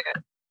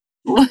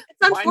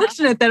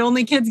unfortunate that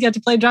only kids get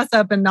to play dress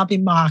up and not be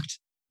mocked.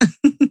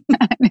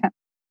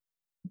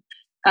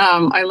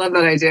 I love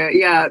that idea.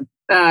 Yeah.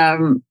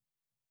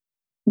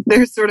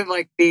 There's sort of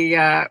like the,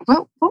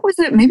 what was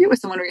it? Maybe it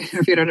was someone we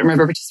interviewed, I don't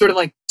remember, but just sort of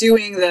like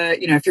doing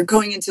the, if you're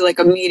going into like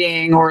a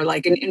meeting or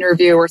like an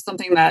interview or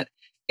something that,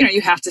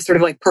 you have to sort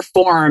of like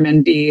perform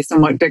and be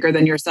somewhat bigger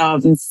than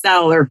yourselves and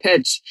sell or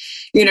pitch,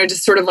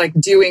 just sort of like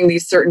doing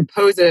these certain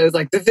poses,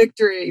 like the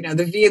victory,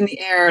 the V in the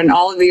air and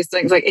all of these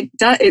things. Like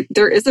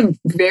there is a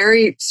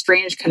very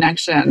strange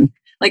connection.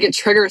 Like it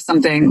triggers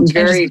something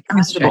very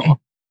tangible.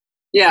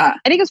 Yeah.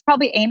 I think it was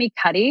probably Amy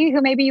Cuddy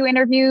who maybe you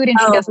interviewed, and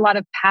she does a lot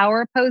of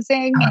power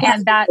posing.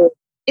 And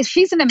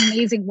she's an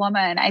amazing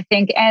woman, I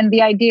think. And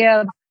the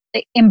idea of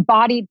the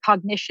embodied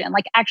cognition,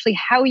 like actually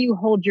how you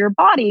hold your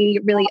body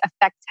really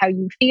affects how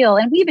you feel.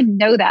 And we even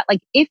know that, like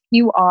if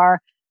you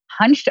are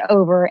hunched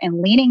over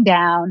and leaning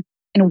down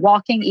and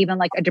walking even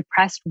like a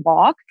depressed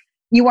walk,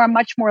 you are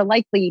much more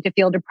likely to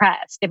feel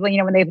depressed. If,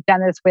 when they've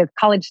done this with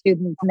college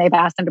students and they've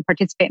asked them to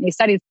participate in these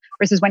studies,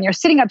 versus when you're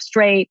sitting up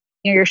straight,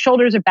 your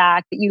shoulders are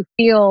back, that you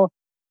feel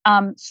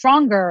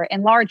stronger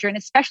and larger. And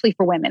especially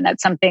for women,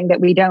 that's something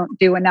that we don't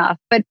do enough.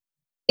 But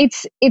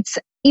it's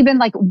even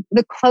like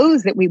the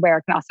clothes that we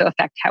wear can also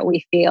affect how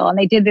we feel. And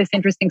they did this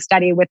interesting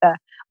study with a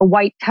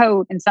white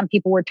coat, and some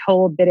people were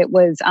told that it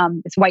was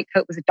this white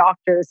coat was a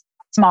doctor's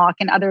smock,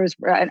 and others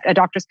were a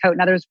doctor's coat,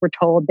 and others were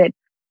told that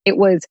it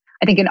was,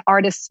 I think, an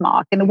artist's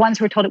smock. And the ones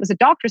who were told it was a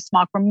doctor's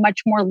smock were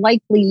much more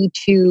likely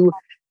to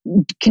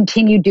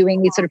continue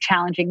doing these sort of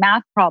challenging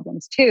math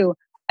problems too.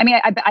 I mean,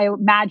 I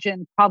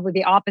imagine probably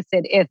the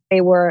opposite if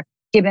they were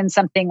given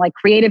something like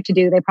creative to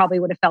do, they probably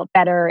would have felt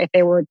better if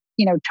they were,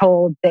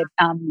 told that,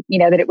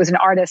 that it was an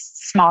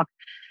artist's smock.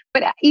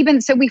 But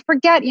even so, we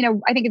forget,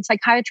 I think in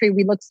psychiatry,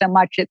 we look so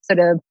much at sort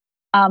of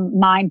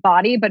mind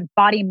body, but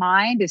body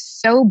mind is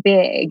so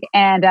big.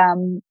 And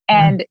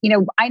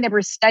I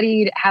never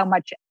studied how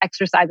much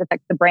exercise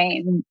affects the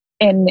brain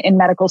in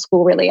medical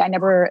school, really. I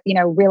never,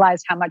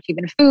 realized how much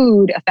even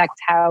food affects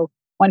how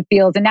one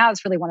feels. And now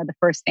it's really one of the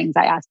first things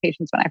I ask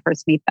patients when I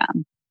first meet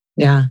them.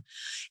 Yeah.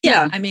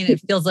 Yeah. I mean, it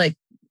feels like,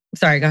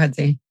 sorry, go ahead,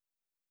 Z.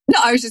 No,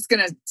 I was just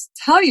going to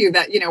tell you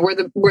that,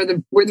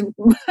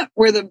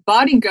 where the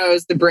body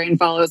goes, the brain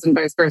follows, and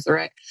vice versa,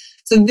 right?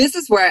 So this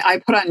is where I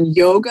put on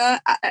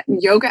yoga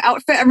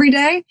outfit every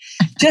day,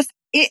 just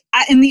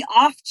in the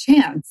off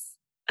chance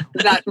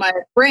that my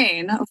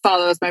brain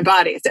follows my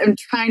body. So I'm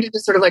trying to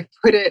just sort of like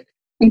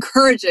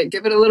encourage it,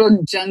 give it a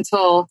little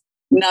gentle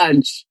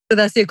nudge. So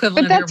that's the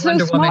equivalent of your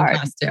Wonder Woman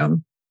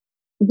costume.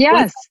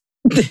 Yes.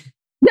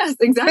 Yes,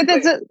 exactly.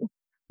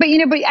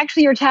 But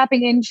actually you're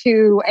tapping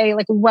into a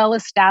like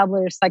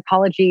well-established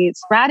psychology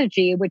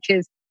strategy, which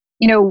is,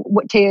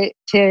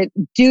 to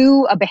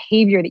do a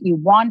behavior that you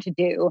want to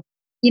do.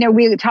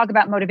 We talk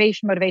about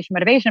motivation, but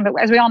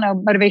as we all know,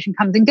 motivation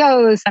comes and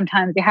goes.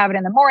 Sometimes you have it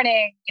in the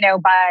morning,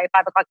 by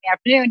 5 o'clock in the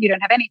afternoon, you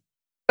don't have any.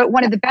 But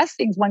one of the best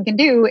things one can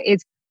do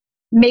is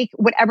make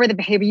whatever the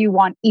behavior you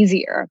want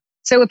easier.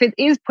 So if it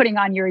is putting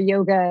on your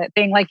yoga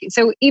thing,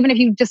 so even if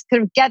you just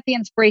kind of get the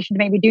inspiration to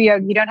maybe do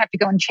yoga, you don't have to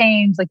go and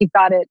change, you've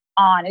got it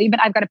on. And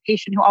even I've got a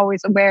patient who always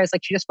wears,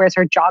 she just wears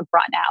her jog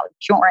bra now.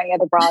 She won't wear any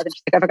other bras. And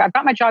she's like, I've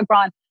got my jog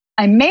bra on.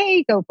 I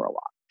may go for a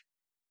walk.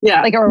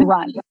 Yeah. Or a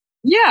run.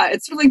 Yeah.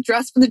 It's sort of like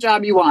dress for the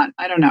job you want.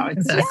 I don't know.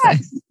 It's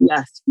exactly.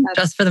 Yes.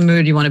 Just for the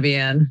mood you want to be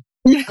in.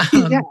 Yeah.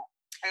 Yeah.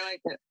 I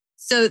like it.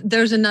 So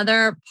there's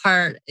another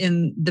part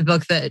in the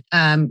book that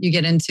you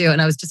get into,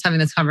 and I was just having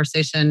this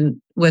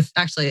conversation with,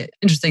 actually,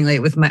 interestingly,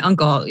 with my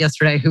uncle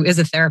yesterday, who is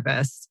a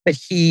therapist, but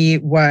he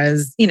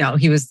was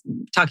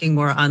talking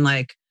more on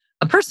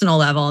a personal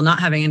level, not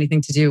having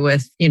anything to do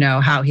with,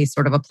 how he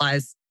sort of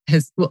applies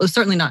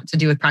certainly not to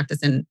do with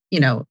practice in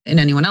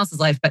anyone else's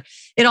life, but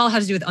it all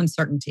has to do with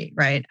uncertainty,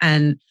 right?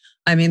 And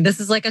I mean,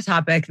 this is a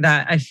topic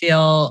that I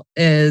feel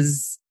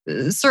is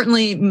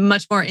certainly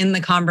much more in the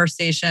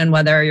conversation,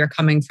 whether you're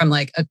coming from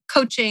a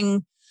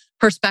coaching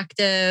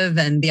perspective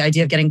and the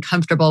idea of getting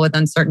comfortable with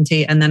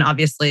uncertainty. And then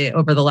obviously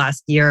over the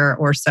last year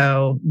or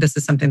so, this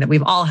is something that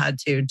we've all had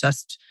to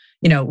just,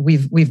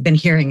 we've been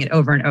hearing it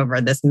over and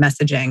over, this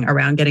messaging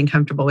around getting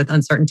comfortable with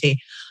uncertainty.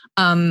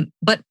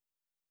 But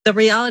the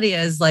reality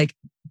is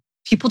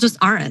people just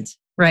aren't,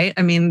 right?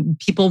 I mean,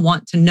 people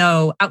want to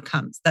know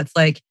outcomes. That's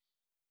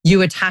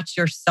you attach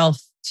yourself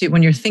to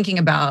when you're thinking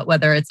about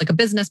whether it's a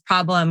business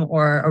problem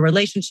or a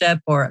relationship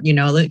or,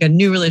 a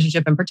new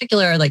relationship in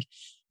particular,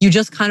 you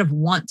just kind of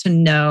want to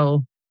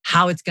know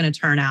how it's going to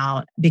turn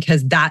out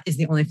because that is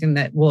the only thing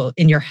that will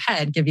in your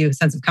head give you a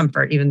sense of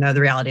comfort, even though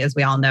the reality is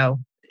we all know,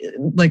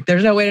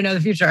 there's no way to know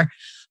the future.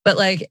 But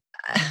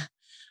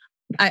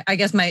I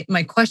guess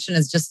my question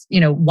is just,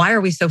 why are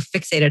we so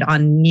fixated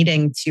on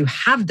needing to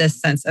have this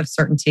sense of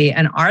certainty?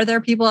 And are there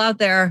people out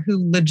there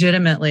who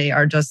legitimately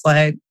are just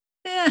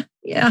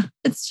yeah,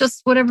 it's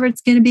just whatever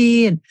it's going to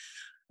be, and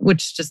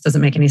which just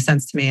doesn't make any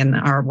sense to me in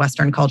our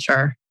Western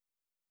culture.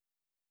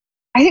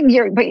 I think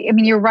you're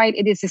right.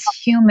 It is this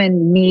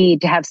human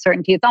need to have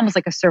certainty. It's almost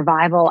like a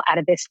survival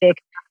atavistic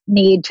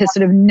need to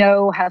sort of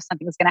know how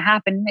something is going to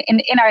happen.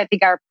 In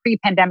our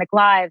pre-pandemic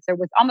lives, there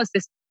was almost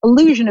this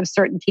illusion of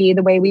certainty,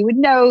 the way we would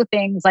know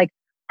things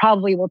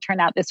probably will turn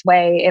out this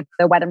way. If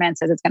the weatherman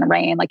says it's going to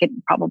rain, it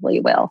probably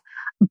will.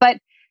 But,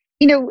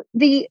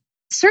 the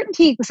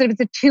certainty sort of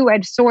is a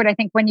two-edged sword. I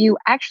think when you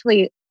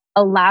actually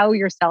allow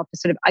yourself to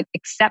sort of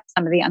accept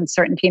some of the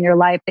uncertainty in your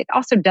life, it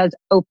also does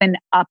open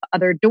up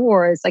other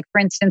doors. For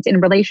instance,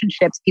 in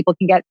relationships, people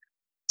can get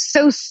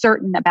so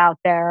certain about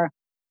their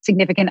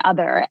significant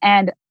other.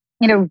 And,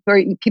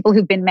 for people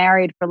who've been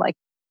married for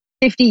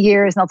 50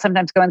 years, and they'll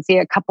sometimes go and see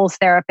a couples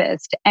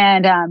therapist.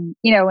 And,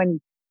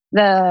 and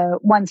the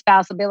one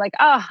spouse will be like,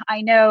 oh,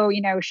 I know,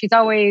 she's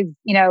always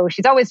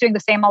doing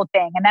the same old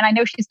thing. And then I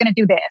know she's going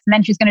to do this and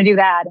then she's going to do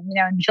that. And,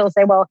 and she'll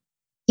say, well,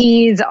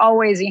 he's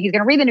going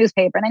to read the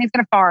newspaper and then he's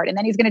going to fart and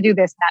then he's going to do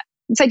this and that.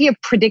 This idea of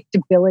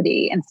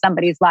predictability in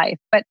somebody's life.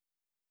 But,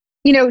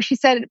 she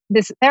said,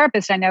 this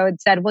therapist I know had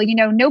said, well,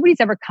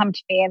 nobody's ever come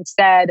to me and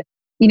said,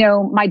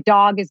 my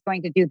dog is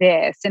going to do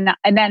this and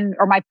then,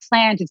 or my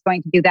plant is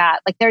going to do that.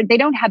 They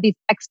don't have these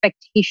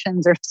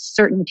expectations or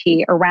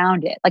certainty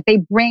around it. They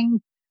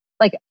bring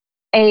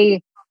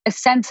a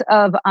sense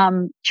of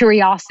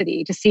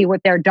curiosity to see what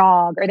their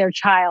dog or their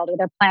child or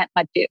their plant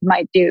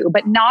might do,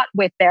 but not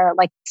with their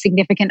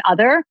significant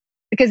other,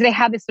 because they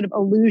have this sort of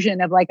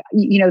illusion of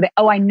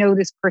I know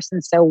this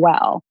person so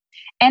well.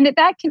 And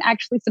that can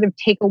actually sort of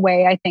take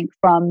away, I think,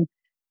 from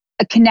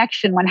a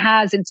connection one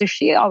has. And so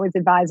she always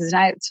advises,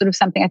 and it's sort of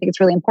something I think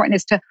it's really important,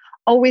 is to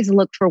always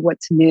look for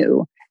what's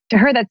new. To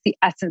her, that's the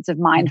essence of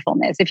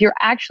mindfulness. If you're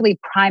actually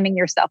priming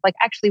yourself,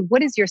 actually,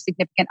 what is your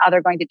significant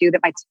other going to do that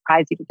might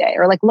surprise you today?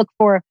 Or look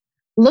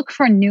look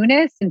for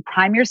newness and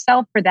prime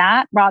yourself for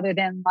that rather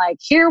than like,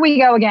 here we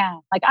go again.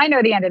 Like, I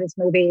know the end of this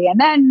movie and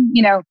then,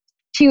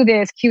 cue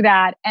this, cue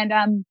that. And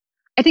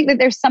I think that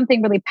there's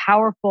something really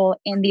powerful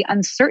in the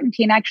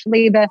uncertainty, and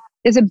actually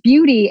there's a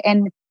beauty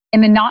in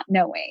the not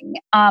knowing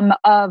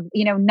of,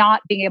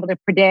 not being able to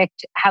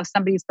predict how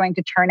somebody's going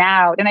to turn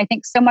out. And I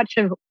think so much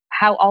of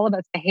how all of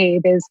us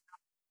behave is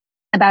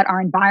about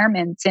our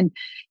environments and,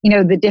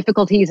 the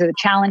difficulties or the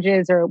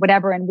challenges or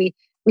whatever. And we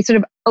sort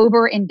of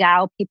over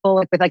endow people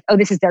with like, oh,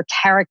 this is their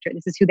character,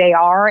 this is who they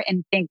are,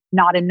 and think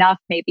not enough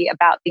maybe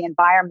about the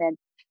environment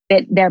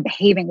that they're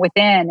behaving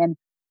within. And,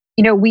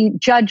 we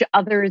judge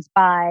others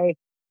by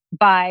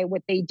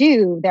what they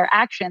do, their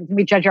actions, and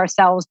we judge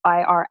ourselves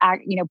by our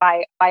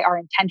by our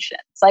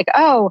intentions. Like,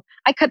 oh,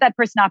 I cut that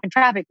person off in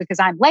traffic because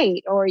I'm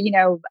late, or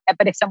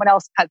but if someone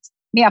else cuts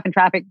me off in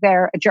traffic,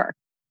 they're a jerk.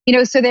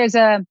 So there's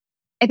I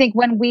think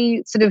when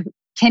we sort of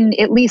can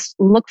at least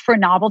look for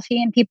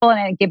novelty in people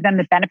and give them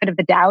the benefit of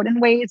the doubt in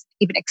ways,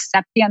 even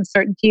accept the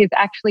uncertainty is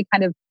actually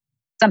kind of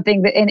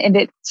something that, and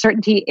that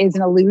certainty is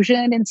an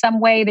illusion in some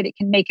way, that it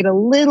can make it a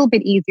little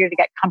bit easier to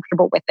get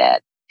comfortable with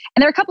it.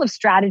 And there are a couple of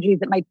strategies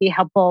that might be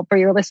helpful for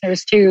your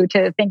listeners too,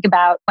 to think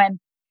about when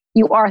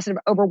you are sort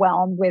of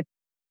overwhelmed with,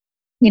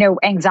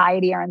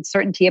 anxiety or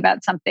uncertainty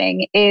about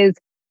something is,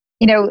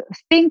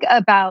 think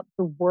about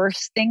the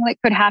worst thing that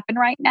could happen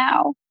right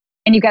now.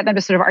 And you get them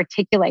to sort of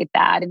articulate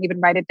that and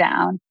even write it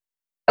down.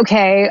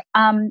 Okay,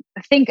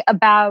 think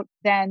about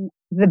then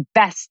the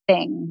best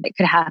thing that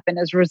could happen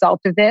as a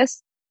result of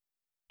this.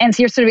 And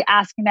so you're sort of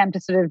asking them to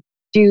sort of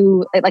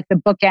do like the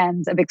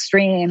bookends of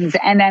extremes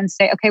and then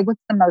say, okay,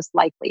 what's the most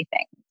likely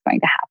thing that's going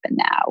to happen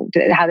now?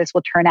 How this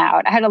will turn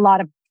out. I had a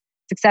lot of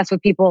success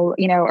with people,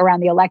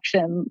 around the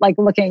election, like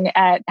looking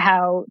at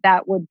how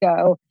that would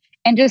go.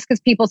 And just because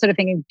people sort of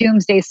think in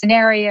doomsday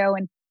scenario,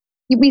 and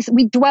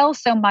we dwell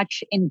so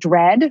much in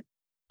dread.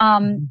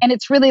 And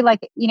it's really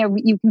like,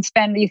 you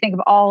think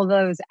of all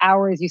those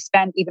hours you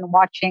spent even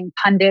watching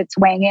pundits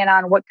weighing in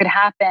on what could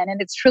happen.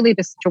 And it's truly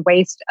just a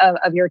waste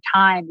of your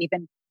time,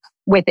 even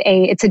with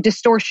it's a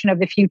distortion of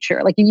the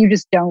future. Like you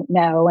just don't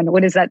know. And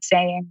what is that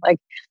saying? Like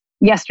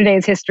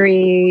yesterday's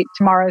history,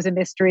 tomorrow's a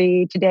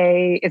mystery,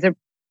 today is the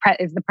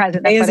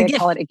present. That's why they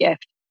call it a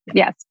gift.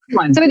 Yes.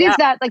 So it is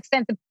that like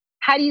sense of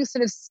how do you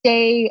sort of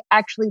stay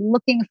actually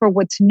looking for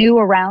what's new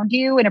around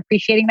you and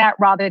appreciating that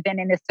rather than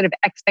in this sort of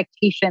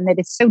expectation that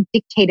is so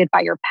dictated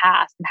by your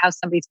past and how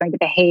somebody's going to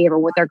behave or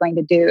what they're going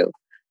to do.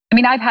 I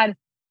mean, I've had,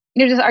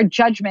 just our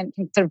judgment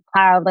can sort of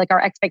cloud, like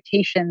our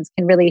expectations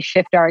can really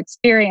shift our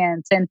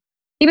experience. And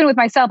even with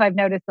myself, I've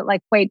noticed that like,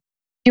 wait,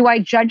 do I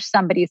judge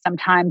somebody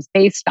sometimes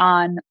based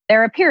on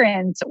their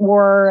appearance?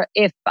 Or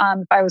if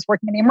I was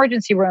working in the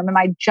emergency room, am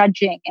I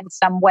judging in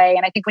some way?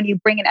 And I think when you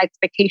bring an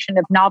expectation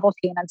of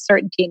novelty and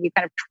uncertainty and you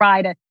kind of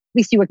try to, at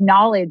least you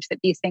acknowledge that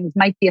these things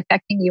might be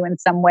affecting you in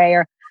some way,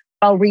 or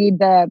I'll read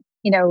a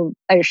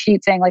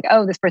sheet saying like,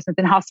 oh, this person's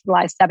been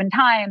hospitalized 7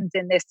 times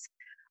in this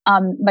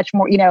much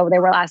more, they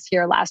were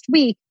last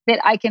week, that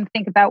I can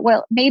think about,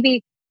 well,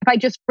 maybe if I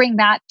just bring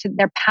that to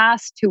their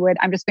past to it,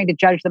 I'm just going to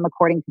judge them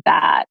according to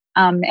that.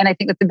 And I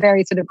think that's a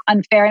very sort of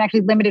unfair and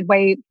actually limited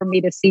way for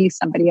me to see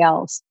somebody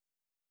else.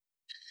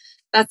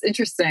 That's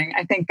interesting.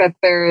 I think that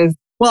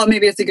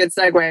maybe it's a good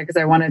segue because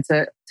I wanted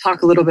to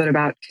talk a little bit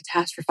about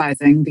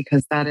catastrophizing,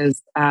 because that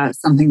is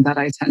something that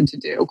I tend to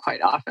do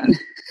quite often.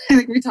 I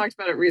think we talked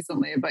about it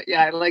recently, but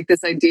yeah, I like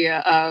this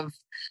idea of,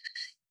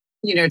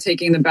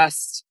 taking the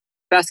best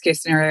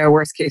case scenario,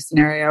 worst case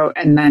scenario,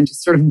 and then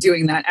just sort of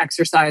doing that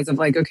exercise of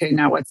like, okay,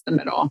 now what's the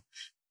middle?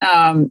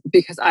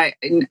 Because I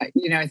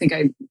think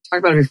I talked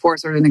about it before,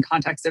 sort of in the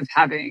context of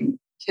having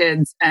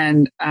kids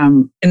and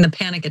in the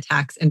panic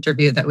attacks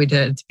interview that we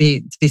did, to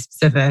be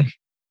specific.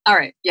 All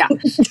right, yeah.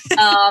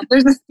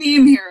 There's a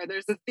theme here.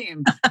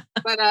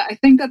 But I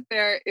think that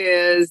there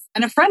is,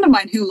 and a friend of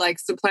mine who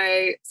likes to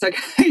play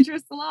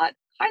psychiatrist a lot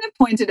kind of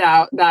pointed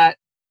out that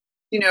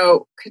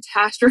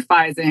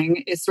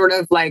catastrophizing is sort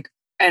of like,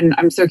 and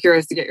I'm so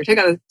curious to get your take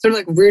on it, sort of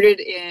like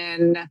rooted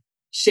in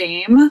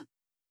shame.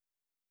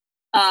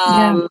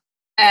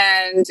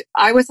 And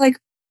I was like,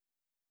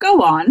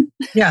 go on.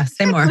 Yeah,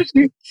 say more.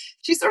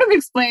 She sort of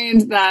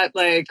explained that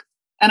like,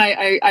 and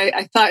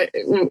I thought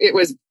it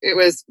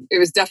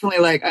was definitely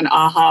like an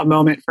aha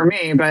moment for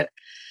me. But,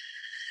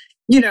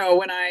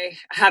 when I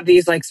have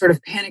these like sort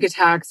of panic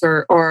attacks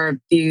or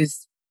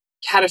these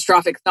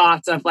catastrophic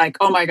thoughts of like,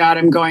 oh my God,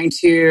 I'm going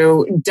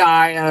to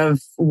die of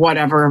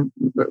whatever,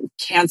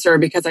 cancer,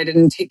 because I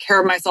didn't take care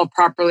of myself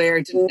properly, or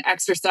I didn't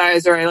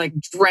exercise, or I like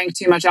drank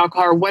too much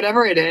alcohol, or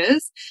whatever it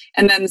is.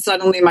 And then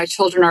suddenly my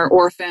children are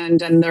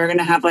orphaned and they're going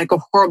to have like a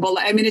horrible,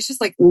 it's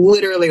just like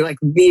literally like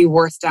the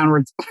worst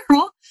downward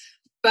spiral.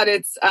 But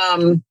it's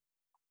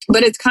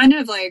kind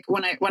of like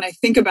when I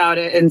think about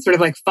it and sort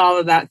of like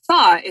follow that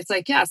thought, it's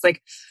like, yes,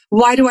 like,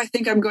 why do I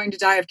think I'm going to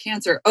die of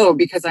cancer? Oh,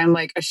 because I'm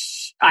like,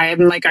 I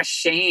am like a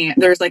shame.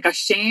 There's like a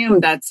shame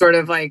that's sort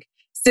of like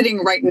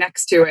sitting right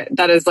next to it.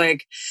 That is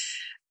like,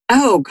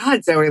 oh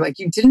God, Zoe, like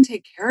you didn't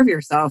take care of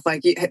yourself.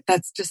 Like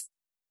that's just,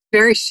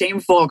 very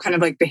shameful kind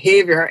of like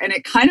behavior. And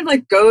it kind of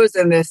like goes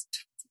in this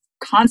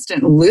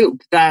constant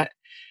loop that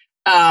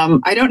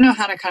I don't know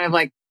how to kind of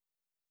like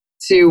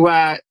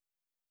to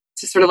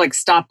sort of like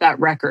stop that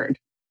record.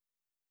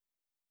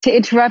 To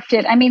interrupt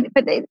it. I mean,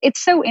 but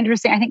it's so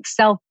interesting. I think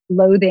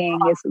self-loathing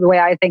is the way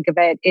I think of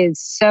it,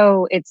 it's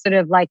sort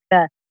of like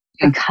the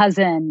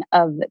cousin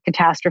of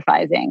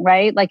catastrophizing,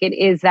 right? Like it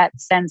is that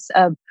sense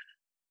of,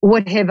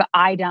 what have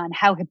I done?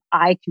 How have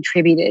I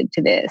contributed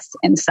to this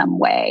in some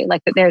way?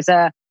 Like that there's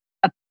a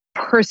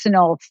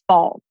personal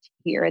fault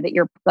here that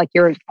you're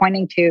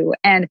pointing to.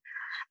 And,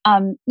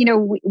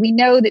 we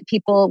know that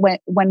people,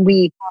 when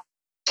we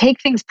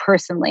take things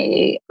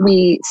personally,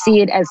 we see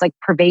it as like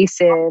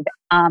pervasive,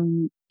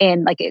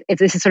 and like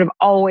this is sort of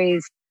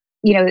always,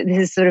 this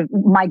is sort of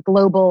my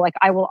global, like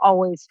I will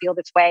always feel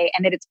this way,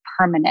 and that it's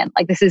permanent.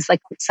 Like this is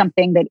like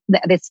something that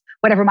this,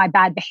 whatever my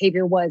bad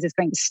behavior was, is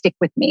going to stick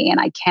with me and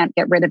I can't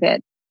get rid of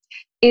it.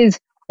 Is,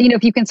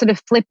 if you can sort of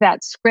flip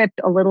that script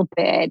a little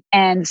bit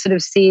and sort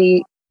of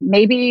see,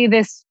 maybe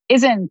this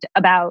isn't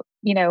about,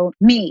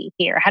 me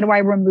here. How do I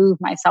remove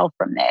myself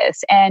from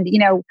this? And,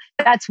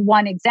 that's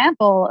one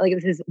example. Like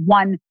this is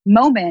one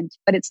moment,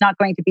 but it's not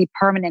going to be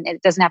permanent.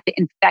 It doesn't have to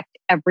infect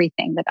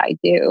everything that I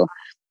do.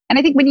 And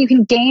I think when you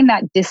can gain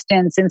that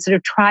distance and sort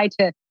of try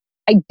to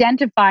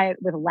identify it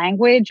with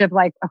language of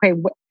like, okay,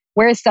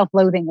 where is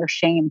self-loathing or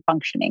shame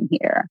functioning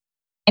here?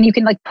 And you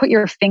can like put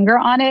your finger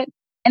on it.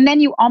 And then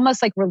you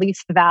almost like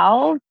release the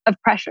valve of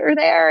pressure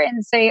there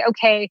and say,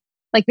 okay,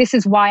 like this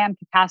is why I'm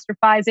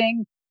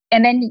catastrophizing.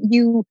 And then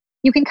you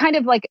can kind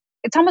of like,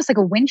 it's almost like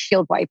a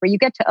windshield wiper. You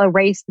get to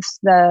erase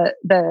the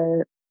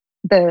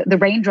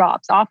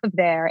raindrops off of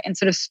there and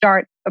sort of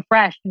start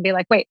afresh and be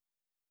like, wait,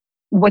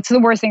 what's the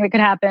worst thing that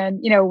could happen?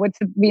 What's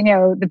the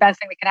best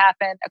thing that could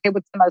happen? Okay,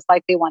 what's the most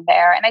likely one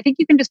there? And I think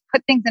you can just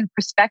put things in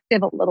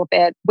perspective a little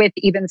bit with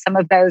even some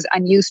of those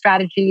unused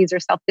strategies or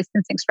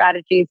self-distancing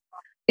strategies.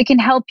 It can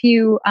help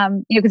you,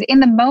 because in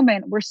the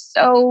moment we're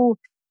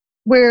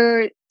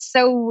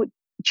so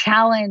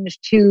challenged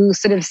to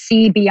sort of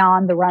see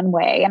beyond the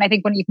runway. And I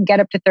think when you can get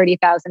up to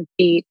 30,000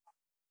 feet,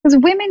 because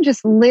women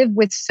just live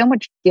with so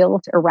much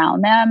guilt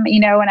around them,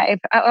 and I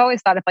always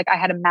thought if like I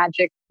had a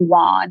magic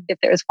wand, if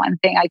there was one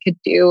thing I could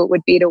do, it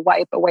would be to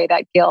wipe away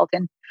that guilt.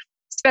 And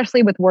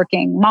especially with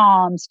working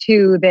moms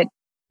too, that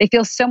they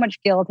feel so much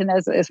guilt. And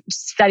there's a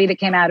study that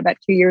came out about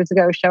 2 years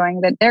ago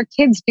showing that their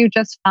kids do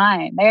just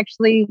fine. They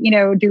actually,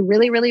 do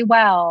really, really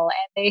well.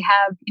 And they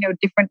have,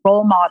 different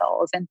role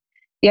models. And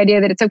the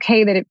idea that it's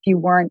okay that if you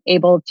weren't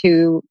able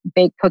to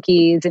bake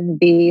cookies and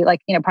be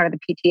like, part of the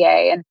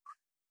PTA, and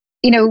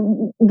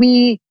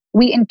we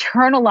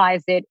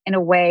internalize it in a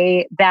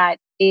way that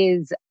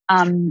is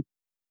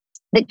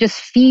that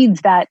just feeds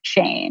that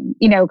shame,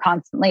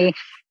 constantly.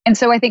 And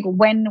so I think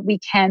when we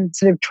can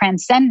sort of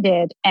transcend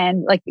it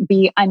and like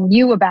be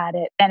unknown about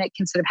it, then it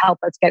can sort of help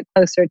us get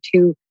closer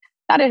to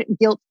not a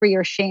guilt-free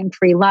or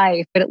shame-free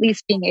life, but at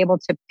least being able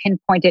to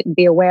pinpoint it and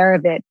be aware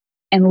of it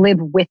and live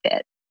with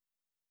it.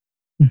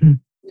 Mm-hmm.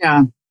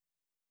 Yeah,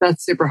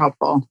 that's super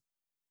helpful.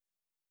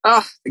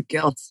 Oh, the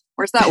guilt.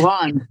 Where's that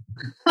one?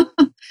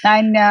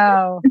 I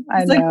know.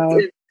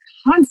 It's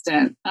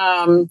constant.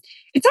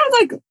 It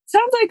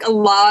sounds like a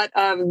lot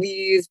of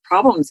these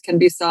problems can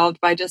be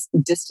solved by just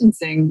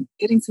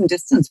getting some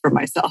distance from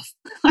myself.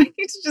 I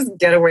need to just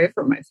get away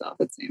from myself,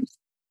 it seems.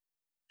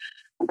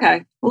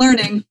 Okay. We're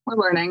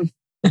learning.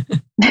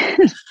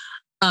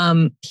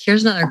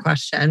 Here's another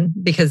question,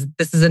 because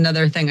this is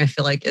another thing I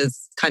feel like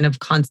is kind of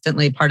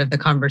constantly part of the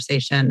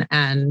conversation.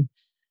 And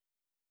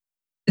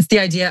it's the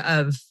idea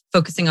of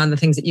focusing on the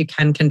things that you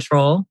can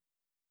control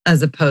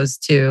as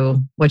opposed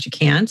to what you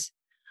can't,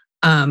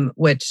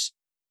 which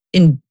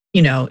in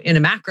a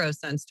macro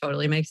sense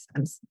totally makes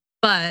sense.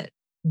 But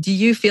do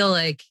you feel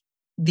like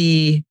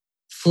the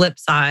flip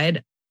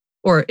side,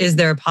 or is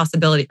there a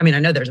possibility? I mean, I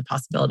know there's a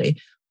possibility.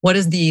 What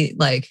is the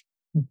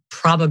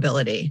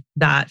probability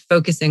that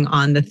focusing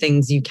on the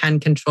things you can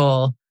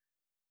control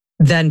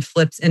then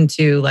flips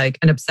into like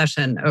an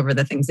obsession over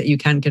the things that you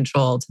can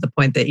control, to the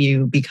point that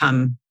you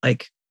become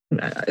like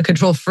a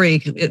control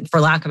freak, for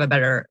lack of a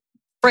better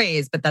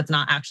phrase, but that's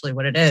not actually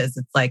what it is.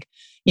 It's like,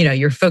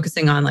 you're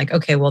focusing on like,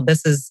 okay, well,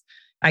 this is,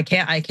 I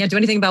can't do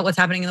anything about what's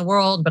happening in the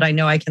world, but I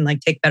know I can like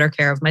take better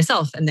care of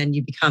myself. And then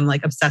you become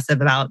like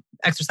obsessive about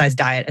exercise,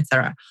 diet,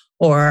 etc.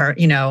 Or,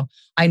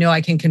 I know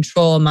I can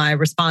control my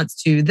response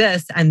to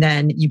this. And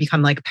then you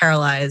become like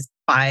paralyzed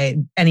by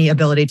any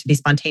ability to be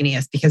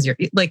spontaneous, because you're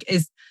like,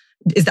 is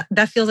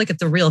that feels like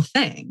it's a real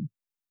thing.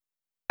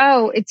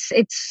 Oh, it's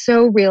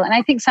so real. And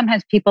I think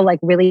sometimes people like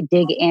really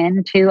dig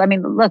into, I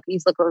mean, look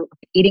at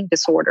eating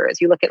disorders.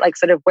 You look at like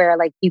sort of where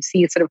like you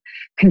see sort of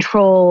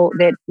control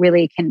that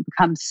really can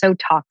become so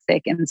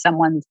toxic in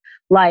someone's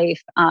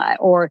life,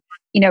 or,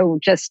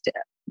 just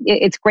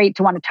it's great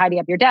to want to tidy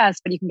up your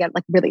desk, but you can get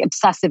like really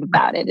obsessive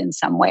about it in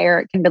some way, or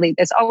it can really,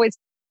 there's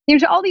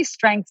all these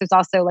strengths. There's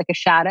also like a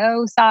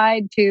shadow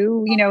side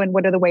too, and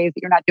what are the ways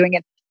that you're not doing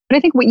it? But I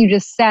think what you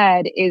just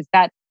said is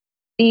that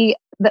the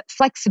the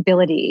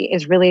flexibility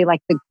is really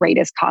like the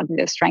greatest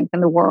cognitive strength in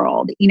the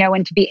world, you know,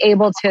 and to be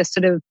able to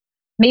sort of,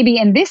 maybe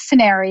in this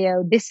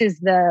scenario, this is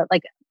the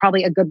like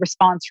probably a good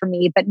response for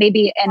me, but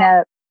maybe in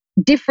a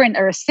different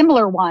or a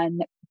similar one,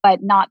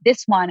 but not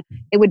this one,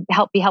 it would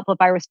be helpful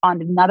if I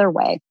responded another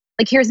way.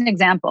 Like, here's an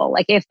example.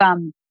 Like if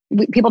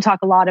people talk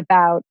a lot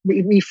about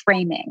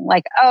reframing,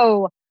 like,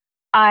 oh,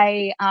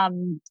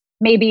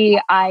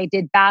 maybe I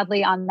did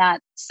badly on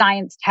that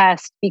science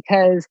test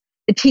because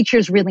the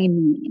teacher's really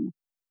mean.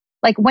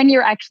 Like when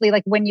you're actually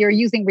like when you're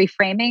using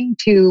reframing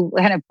to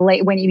kind of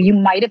when you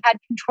might have had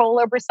control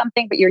over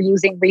something, but you're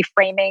using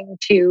reframing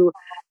to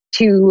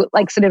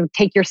like sort of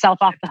take yourself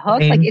off the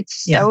hook, like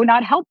it's so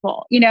not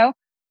helpful, you know.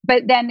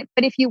 But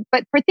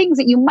for things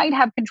that you might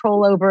have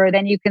control over,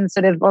 then you can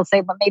sort of, well, say,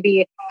 well,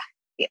 maybe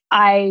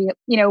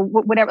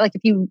whatever, like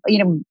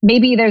if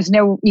maybe there's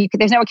no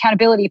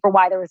accountability for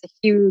why there was a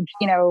huge,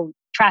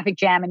 traffic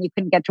jam and you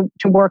couldn't get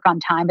to work on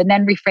time, and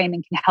then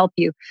reframing can help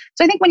you.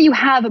 So I think when you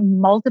have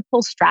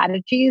multiple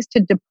strategies to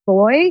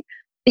deploy,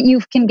 that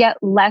you can get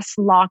less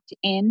locked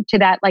into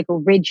that like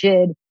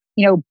rigid,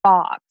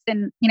 box.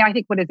 And, I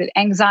think, what is it?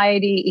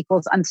 Anxiety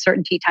equals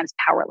uncertainty times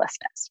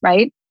powerlessness,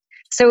 right?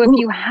 So if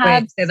you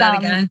have say that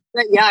again.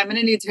 Yeah, I'm going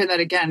to need to hear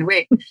that again.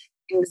 Wait,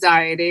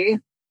 anxiety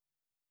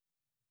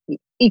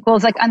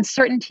equals like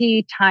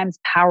uncertainty times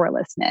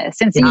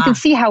powerlessness. And so you can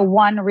see how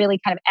one really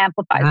kind of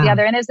amplifies the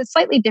other. And there's a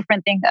slightly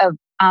different thing of,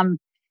 of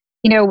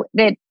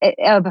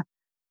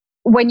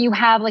when you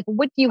have like,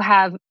 what do you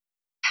have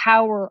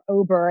power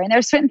over? And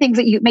there's certain things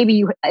that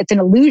it's an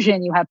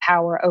illusion you have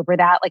power over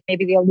that. Like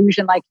maybe the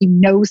illusion, like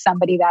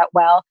somebody that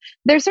well.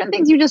 There's certain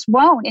things you just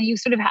won't. And you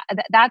sort of,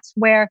 that's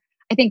where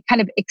I think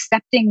kind of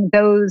accepting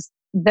those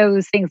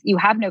things you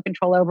have no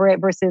control over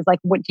it versus like,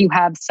 what do you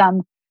have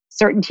some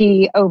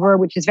certainty over,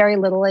 which is very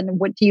little, and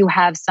what do you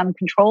have some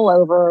control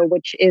over,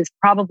 which is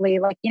probably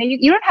like,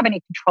 you don't have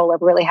any control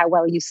over really how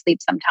well you sleep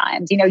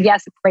sometimes.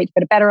 Yes, it's great to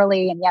go to bed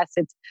early, and yes,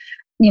 it's,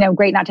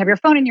 great not to have your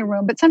phone in your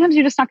room, but sometimes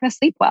you're just not going to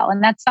sleep well,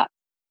 and that sucks.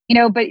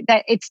 But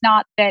that it's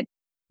not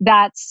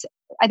that's,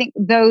 I think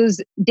those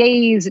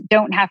days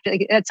don't have to,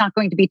 it's not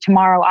going to be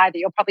tomorrow either.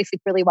 You'll probably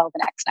sleep really well the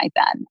next night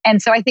then.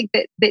 And so I think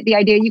that the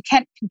idea you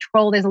can't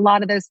control, there's a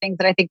lot of those things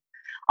that I think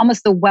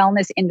almost the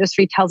wellness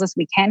industry tells us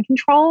we can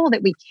control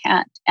that we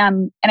can't.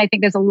 And I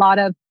think there's a lot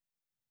of,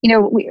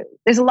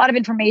 there's a lot of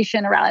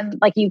information around,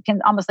 like you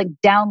can almost like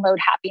download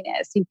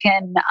happiness. You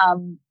can,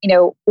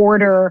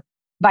 order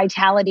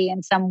vitality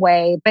in some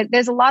way, but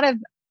there's a lot of,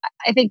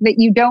 I think that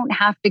you don't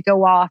have to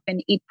go off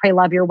and eat, pray,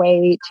 love your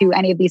way to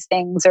any of these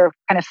things or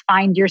kind of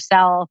find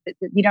yourself.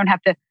 You don't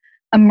have to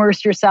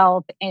immerse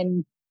yourself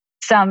in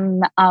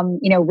some,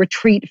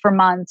 retreat for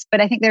months.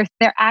 But I think there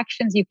are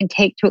actions you can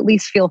take to at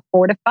least feel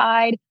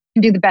fortified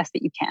and do the best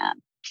that you can.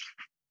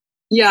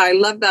 Yeah, I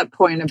love that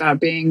point about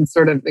being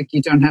sort of like,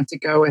 you don't have to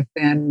go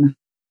within,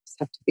 just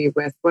have to be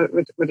with, what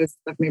is,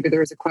 maybe there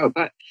was a quote,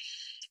 but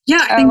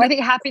yeah, I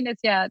think happiness,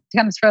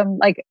 comes from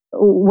like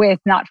with,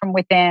 not from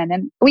within.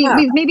 And we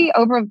maybe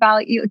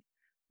overvalue,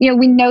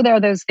 we know there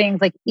are those things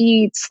like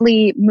eat,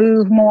 sleep,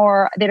 move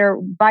more that are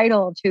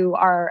vital to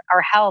our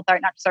health,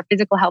 not just our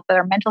physical health, but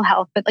our mental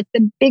health. But like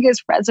the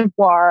biggest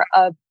reservoir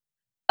of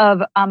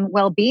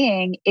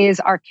well-being is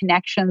our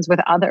connections with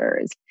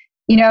others,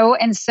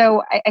 And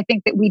so I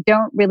think that we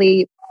don't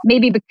really,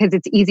 maybe because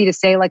it's easy to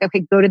say like,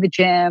 okay, go to the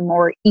gym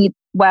or eat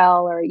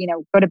well or,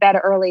 go to bed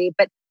early,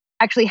 but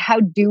actually, how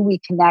do we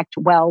connect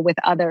well with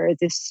others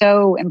is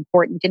so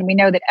important. And we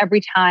know that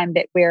every time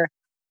that we're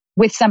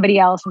with somebody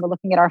else and we're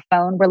looking at our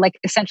phone, we're like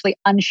essentially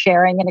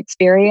unsharing an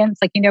experience.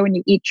 Like, when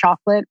you eat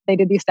chocolate, they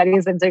did these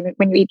studies, and so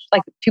when you eat,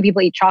 like two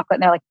people eat chocolate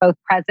and they're like both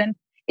present,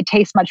 it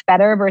tastes much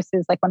better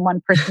versus like when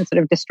one person's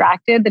sort of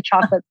distracted, the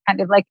chocolate's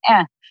kind of like,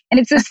 eh. And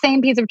it's the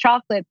same piece of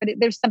chocolate, but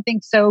there's something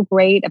so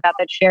great about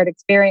that shared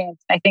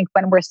experience. I think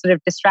when we're sort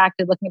of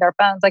distracted looking at our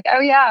phones, like, oh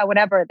yeah,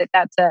 whatever,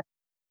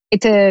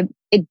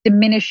 it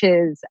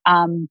diminishes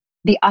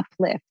the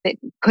uplift that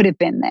could have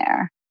been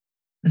there.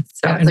 That's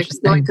so it's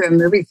interesting. like going to a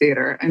movie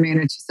theater. I mean,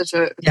 it's just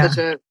such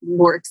a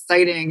more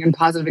exciting and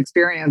positive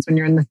experience when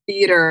you're in the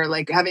theater,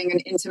 like having an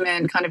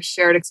intimate kind of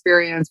shared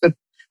experience with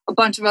a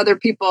bunch of other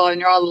people, and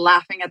you're all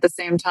laughing at the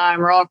same time,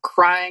 we're all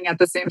crying at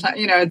the same time.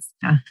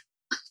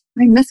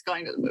 I miss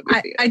going to the movie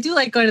theater. I do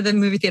like going to the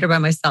movie theater by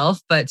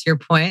myself, but to your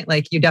point,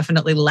 like you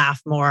definitely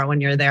laugh more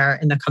when you're there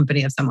in the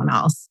company of someone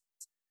else.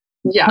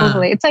 Yeah,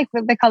 totally. It's like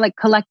what they call like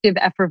collective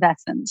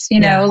effervescence,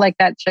 like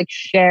that's like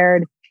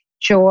shared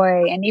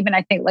joy. And even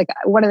I think like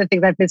one of the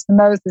things I've missed the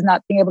most is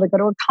not being able to go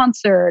to a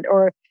concert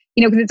or,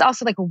 because it's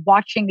also like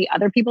watching the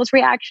other people's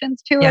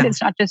reactions to it.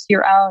 It's not just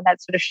your own,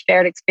 that sort of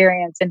shared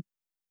experience. And,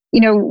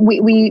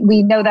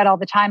 we know that all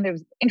the time. There was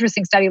an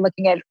interesting study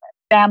looking at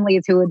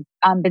families who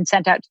had been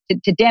sent out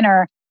to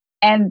dinner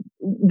and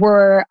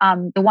were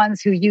the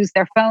ones who used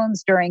their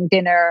phones during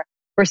dinner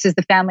versus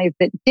the families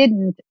that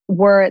didn't,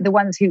 were the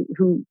ones who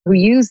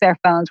used their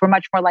phones were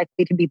much more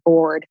likely to be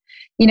bored,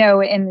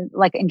 and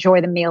like enjoy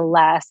the meal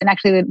less. And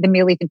actually the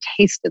meal even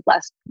tasted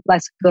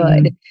less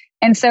good.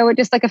 And so it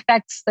just like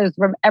affects those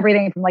from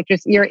everything from like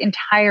just your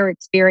entire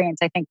experience,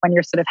 I think, when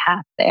you're sort of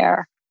half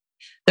there.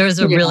 There was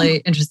a really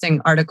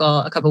interesting article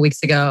a couple of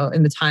weeks ago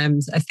in the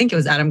Times. I think it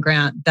was Adam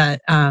Grant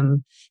that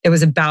it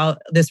was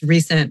about this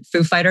recent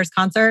Foo Fighters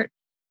concert.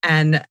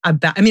 And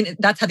about, I mean,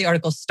 that's how the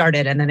article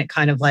started. And then it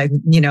kind of like,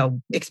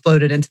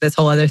 exploded into this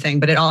whole other thing.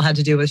 But it all had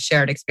to do with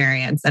shared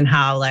experience and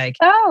how like,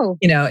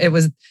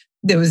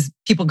 there was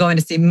people going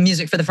to see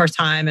music for the first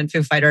time, and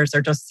Foo Fighters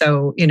are just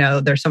so,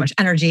 there's so much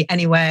energy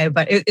anyway.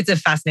 But it's a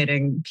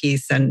fascinating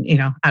piece, and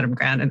Adam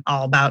Grant and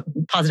all about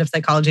positive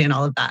psychology and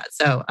all of that.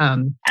 So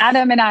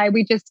Adam and I,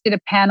 we just did a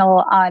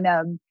panel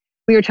on.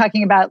 We were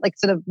talking about like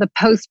sort of the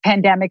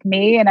post-pandemic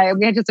me, and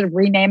we had to sort of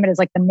rename it as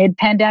like the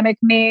mid-pandemic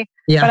me.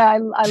 Yeah. But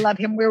I love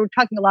him. We were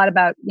talking a lot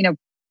about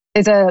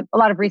there's a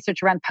lot of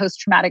research around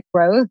post-traumatic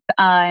growth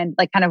and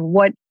like kind of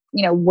what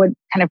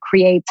kind of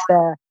creates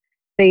the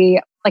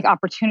like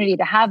opportunity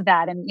to have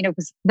that. And,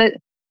 because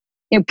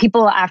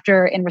people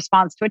in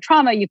response to a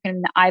trauma, you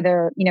can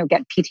either,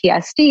 get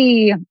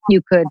PTSD,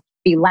 you could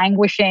be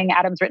languishing.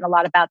 Adam's written a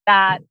lot about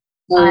that.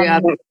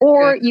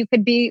 Or you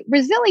could be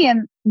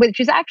resilient, which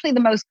is actually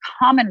the most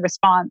common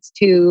response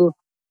to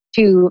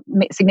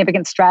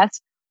significant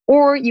stress.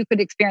 Or you could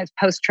experience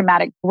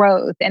post-traumatic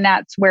growth. And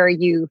that's where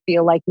you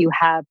feel like you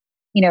have,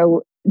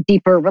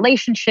 deeper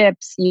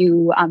relationships.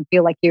 You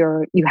feel like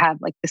you have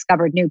like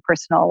discovered new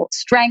personal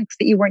strengths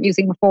that you weren't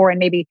using before, and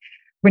maybe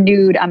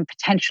renewed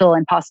potential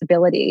and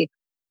possibility.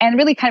 And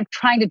really kind of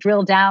trying to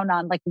drill down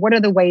on like, what are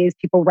the ways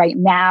people right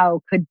now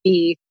could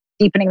be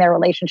deepening their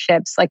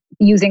relationships, like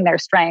using their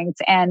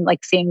strengths and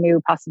like seeing new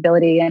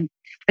possibility and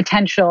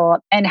potential.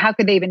 And how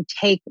could they even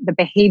take the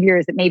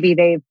behaviors that maybe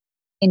they've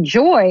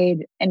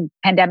enjoyed in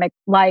pandemic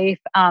life,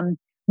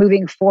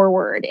 moving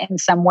forward in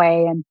some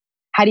way? And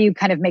how do you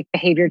kind of make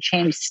behavior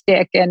change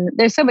stick? And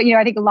there's so much,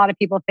 I think a lot of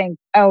people think,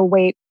 oh,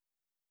 wait,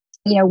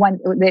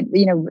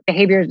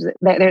 behaviors,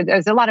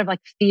 there's a lot of like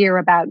fear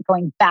about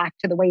going back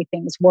to the way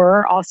things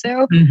were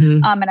also.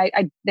 Mm-hmm.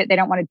 And they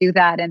don't want to do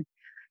that. And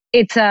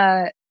it's,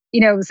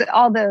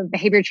 all the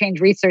behavior change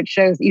research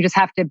shows that you just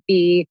have to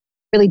be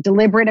really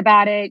deliberate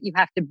about it. You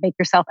have to make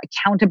yourself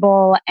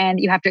accountable, and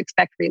you have to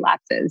expect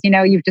relapses.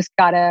 You've just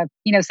got to,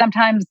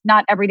 sometimes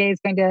not every day is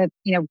going to,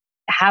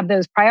 have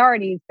those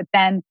priorities, but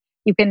then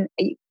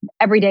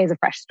every day is a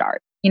fresh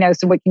start,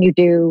 so what can you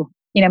do?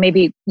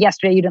 Maybe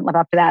yesterday you didn't live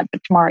up to that,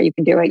 but tomorrow you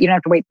can do it. You don't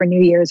have to wait for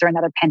New Year's or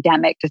another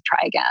pandemic to try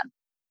again.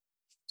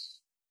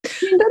 I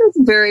mean,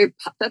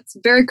 that's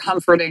very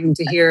comforting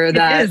to hear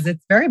that. It is.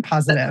 It's very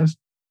positive.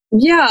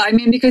 Yeah. I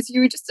mean, because you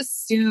would just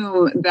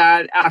assume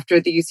that after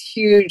these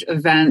huge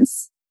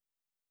events,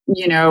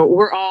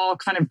 we're all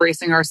kind of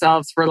bracing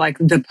ourselves for like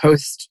the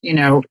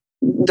post-pandemic,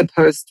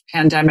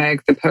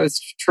 the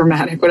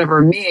post-traumatic,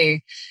 whatever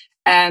me.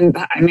 And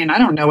I mean, I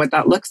don't know what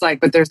that looks like,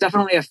 but there's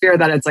definitely a fear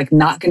that it's like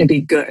not going to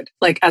be good,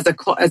 like as a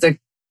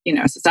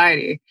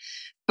society.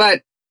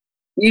 But,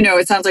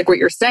 it sounds like what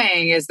you're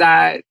saying is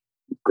that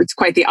it's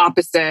quite the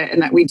opposite,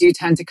 and that we do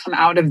tend to come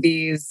out of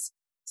these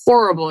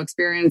horrible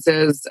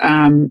experiences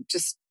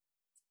just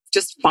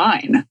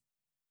fine.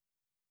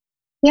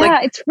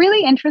 Yeah, it's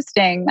really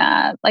interesting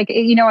that like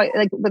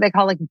what they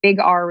call like big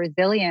R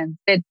resilience,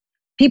 that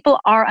people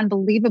are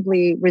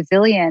unbelievably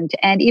resilient.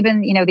 And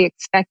even, the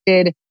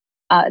expected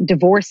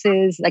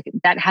divorces, like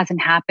that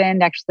hasn't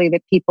happened. Actually,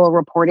 that people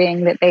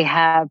reporting that they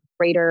have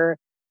greater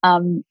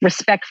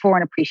respect for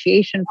and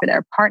appreciation for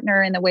their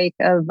partner in the wake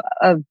of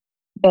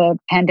the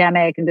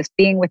pandemic and just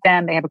being with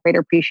them. They have a greater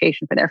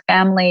appreciation for their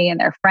family and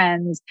their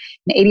friends.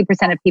 And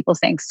 80% of people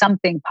saying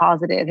something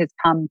positive has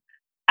come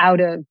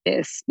out of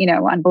this,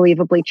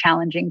 unbelievably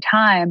challenging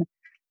time.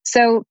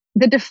 So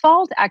the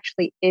default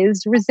actually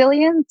is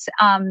resilience.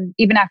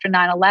 Even after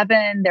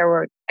 9/11, there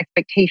were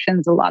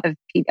expectations, a lot of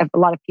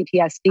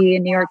PTSD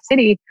in New York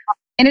City,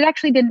 and it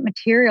actually didn't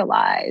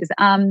materialize.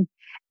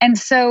 And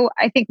so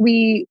I think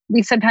we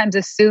sometimes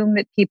assume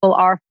that people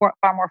are far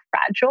more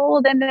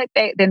fragile than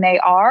they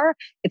are.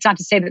 It's not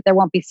to say that there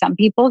won't be some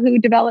people who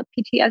develop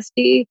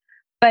PTSD,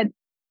 but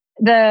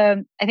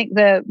I think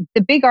the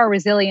big R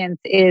resilience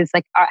is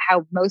like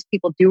how most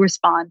people do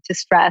respond to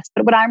stress.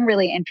 But what I'm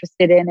really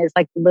interested in is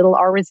like little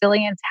R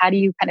resilience. How do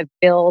you kind of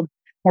build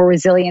more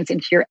resilience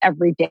into your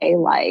everyday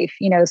life?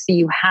 So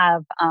you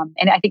have,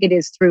 and I think it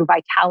is through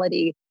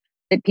vitality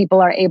that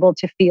people are able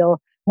to feel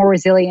more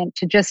resilient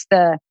to just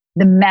the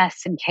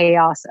mess and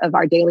chaos of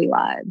our daily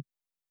lives.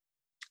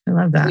 I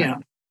love that. Yeah,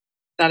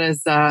 that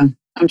is. I'm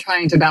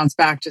trying to bounce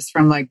back just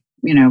from like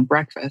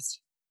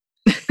breakfast.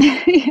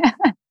 Yeah.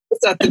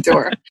 It's at the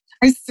door.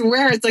 I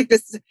swear, it's like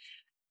this.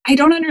 I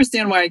don't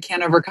understand why I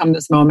can't overcome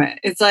this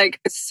moment. It's like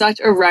such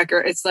a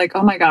record. It's like,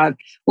 oh my God.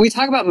 When we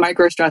talk about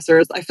micro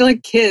stressors, I feel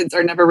like kids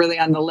are never really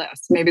on the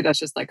list. Maybe that's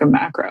just like a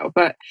macro,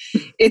 but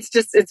it's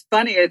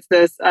funny. It's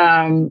this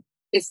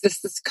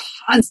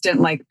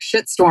constant like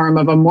shitstorm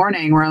of a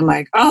morning where I'm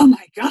like, oh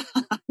my God,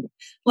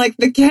 like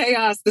the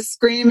chaos, the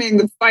screaming,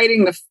 the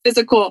fighting, the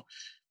physical.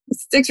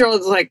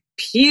 6-year-old is like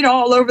peed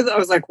all over I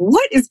was like,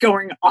 what is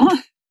going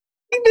on?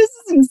 This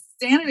is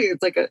insanity.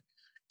 It's like a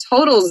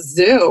total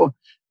zoo.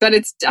 but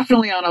it's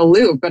definitely on a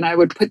loop. And I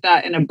would put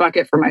that in a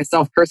bucket for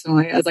myself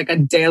personally as like a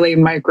daily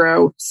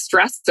micro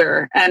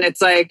stressor. And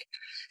it's like,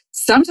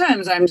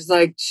 sometimes I'm just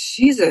like,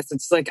 Jesus,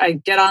 it's like I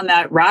get on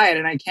that ride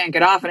and I can't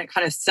get off, and it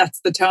kind of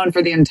sets the tone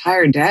for the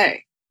entire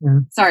day. Yeah.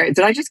 Sorry,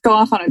 did I just go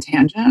off on a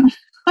tangent?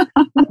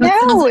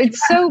 No, it's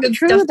so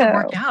true though.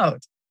 Work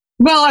out.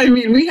 Well, I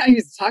mean, we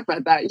used to talk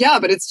about that. Yeah,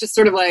 but it's just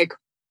sort of like,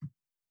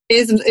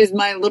 is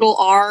my little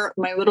R,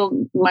 my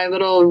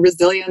little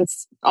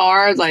resilience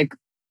R, like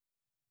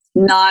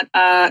not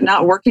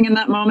working in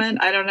that moment?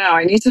 I don't know.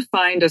 I need to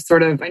find a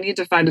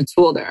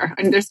tool there.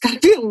 And there's got to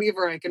be a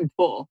lever I can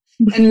pull.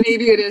 And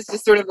maybe it is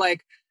just sort of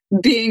like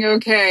being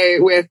okay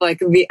with like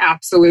the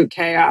absolute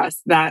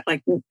chaos that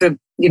like the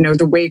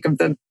wake of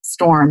the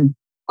storm.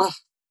 Oh,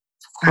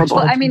 horrible.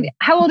 Well, I mean,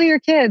 how old are your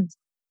kids?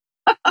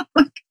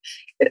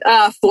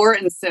 4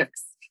 and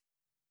 6.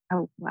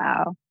 Oh,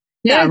 wow.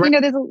 Yeah, there's,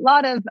 there's a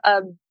lot of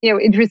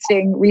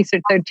interesting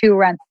research though too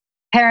around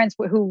parents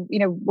who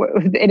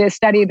in a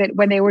study that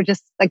when they were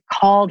just like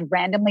called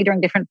randomly during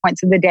different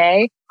points of the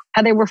day,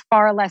 how they were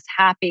far less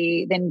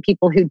happy than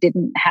people who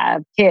didn't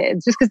have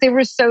kids, just because they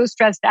were so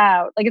stressed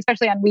out. Like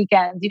especially on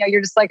weekends,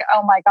 you're just like,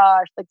 oh my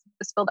gosh, like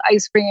spilled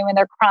ice cream and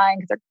they're crying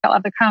because they fell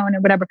off the cone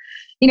and whatever,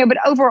 But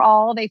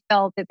overall, they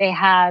felt that they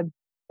had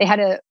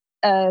a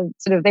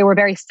sort of, they were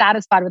very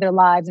satisfied with their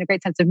lives and a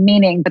great sense of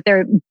meaning, but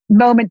their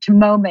moment to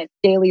moment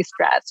daily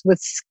stress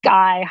was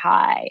sky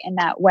high in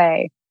that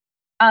way.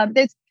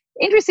 There's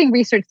interesting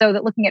research though,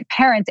 that looking at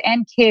parents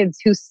and kids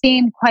who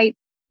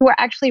are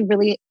actually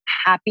really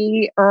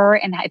happier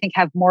and I think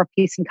have more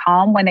peace and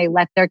calm when they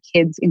let their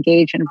kids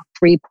engage in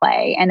free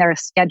play and they're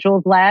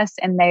scheduled less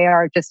and they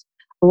are just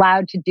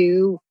allowed to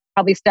do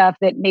probably stuff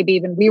that maybe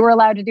even we were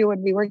allowed to do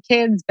when we were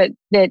kids, but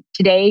that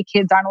today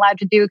kids aren't allowed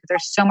to do because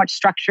there's so much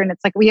structure and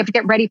it's like, we have to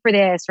get ready for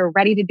this or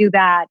ready to do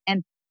that.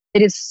 And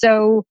it is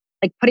so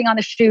like putting on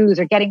the shoes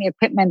or getting the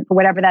equipment for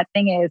whatever that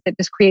thing is that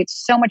just creates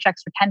so much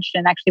extra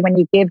tension. Actually, when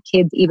you give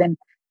kids even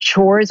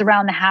chores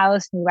around the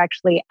house and you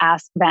actually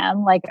ask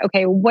them like,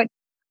 okay, what,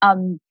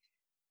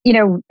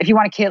 if you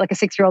want a kid like a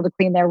 6-year-old to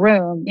clean their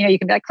room, you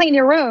can be like, clean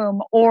your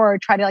room, or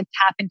try to like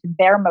tap into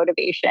their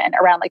motivation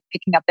around like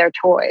picking up their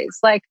toys.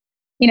 Like,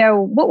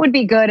 what would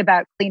be good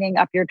about cleaning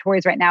up your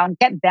toys right now and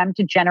get them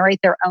to generate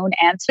their own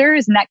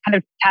answers? And that kind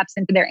of taps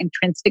into their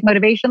intrinsic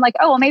motivation. Like,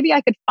 oh, well, maybe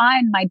I could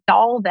find my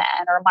doll then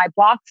or my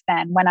blocks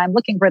then when I'm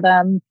looking for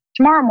them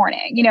tomorrow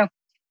morning.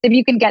 If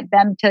you can get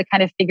them to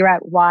kind of figure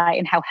out why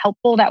and how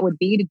helpful that would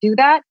be to do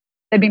that,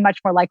 they'd be much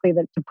more likely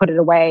to put it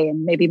away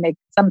and maybe make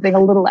something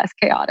a little less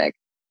chaotic.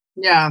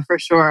 Yeah, for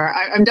sure.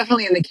 I'm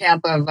definitely in the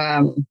camp of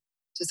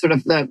just sort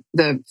of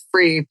the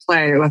free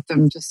play, let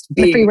them just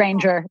be. The free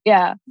ranger,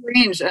 yeah.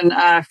 Range and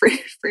free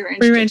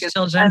range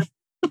children.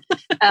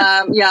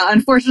 Yeah,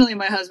 unfortunately,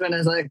 my husband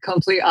is like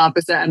complete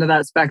opposite end of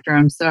that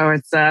spectrum. So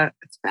it's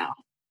wow.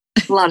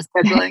 A lot of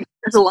scheduling.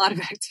 There's a lot of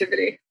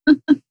activity.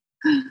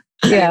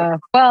 Yeah.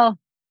 Well,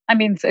 I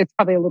mean, it's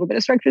probably a little bit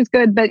of structure is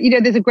good, but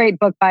there's a great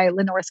book by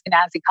Lenore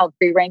Skenazy called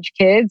Free Range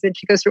Kids, and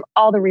she goes through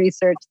all the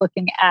research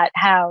looking at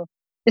how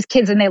these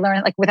kids, and they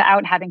learn like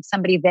without having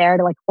somebody there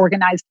to like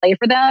organize play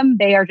for them,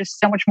 they are just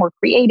so much more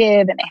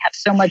creative and they have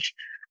so much,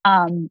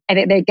 and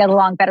they get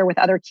along better with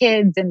other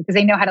kids, and because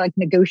they know how to like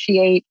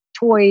negotiate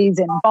toys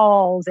and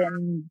balls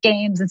and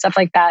games and stuff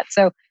like that.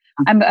 So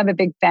I'm a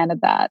big fan of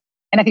that,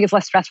 and I think it's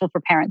less stressful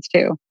for parents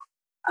too.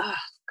 Oh God,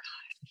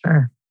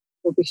 sure.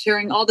 We'll be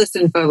sharing all this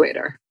info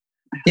later.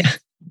 Yeah.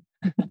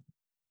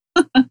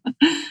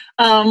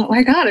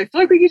 My God, I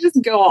feel like we could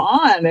just go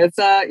on. It's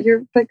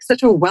you're like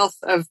such a wealth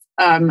of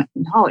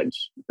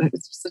knowledge.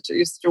 It's such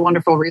a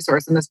wonderful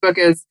resource, and this book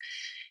is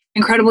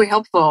incredibly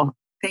helpful.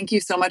 Thank you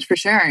so much for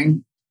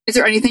sharing. Is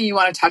there anything you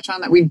want to touch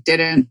on that we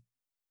didn't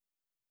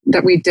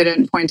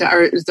point out,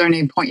 or is there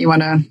any point you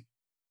want to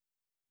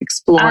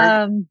explore?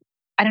 I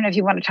don't know if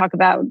you want to talk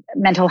about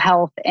mental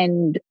health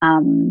and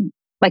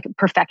like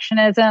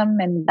perfectionism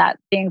and that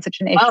being such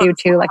an issue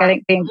too. Like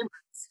I think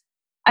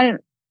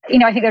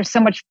I think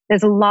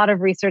there's a lot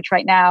of research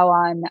right now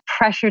on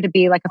pressure to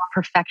be like a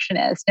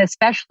perfectionist, and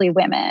especially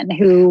women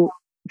who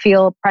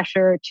feel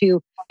pressure to,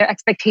 their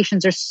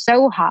expectations are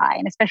so high,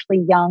 and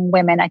especially young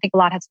women. I think a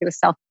lot has to do with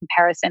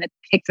self-comparison. It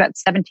takes about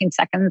 17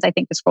 seconds, I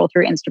think, to scroll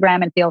through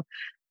Instagram and feel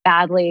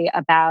badly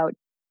about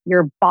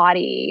your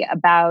body,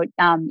 about,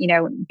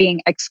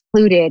 being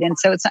excluded. And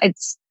so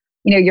it's,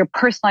 your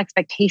personal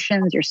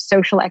expectations, your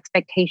social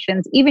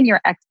expectations, even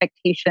your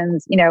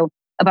expectations,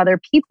 of other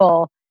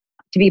people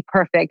to be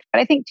perfect. But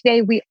I think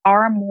today we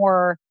are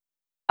more,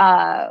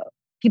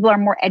 people are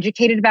more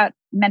educated about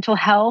mental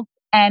health,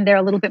 and they're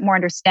a little bit more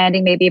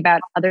understanding maybe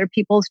about other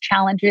people's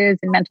challenges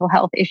and mental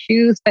health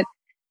issues, but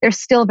they're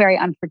still very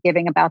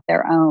unforgiving about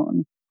their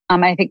own.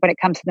 I think when it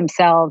comes to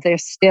themselves, they're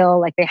still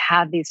like, they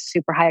have these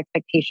super high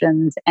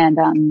expectations and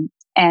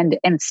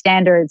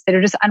standards that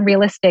are just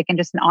unrealistic and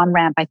just an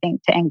on-ramp, I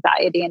think, to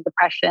anxiety and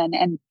depression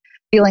and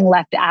feeling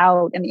left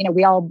out. And,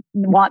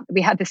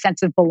 we have this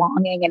sense of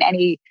belonging, in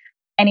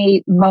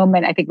any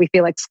moment, I think we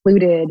feel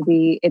excluded.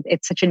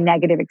 It's such a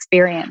negative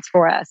experience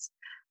for us.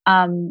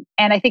 And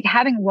I think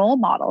having role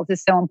models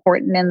is so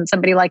important. And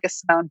somebody like a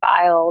Simone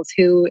Biles,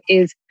 who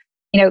is,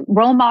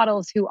 role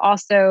models who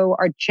also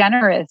are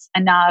generous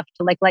enough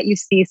to like let you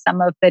see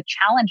some of the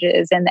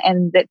challenges and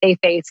that they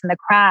face and the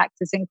cracks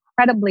is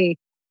incredibly,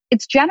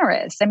 it's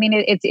generous. I mean,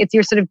 it's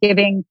you're sort of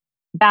giving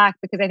back,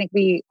 because I think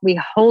we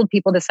hold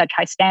people to such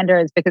high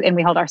standards and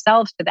we hold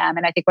ourselves to them.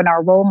 And I think when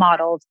our role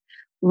models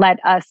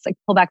let us like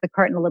pull back the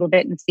curtain a little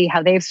bit and see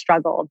how they've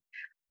struggled,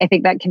 I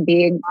think that can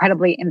be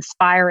incredibly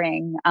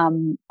inspiring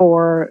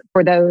for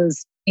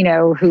those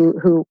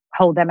who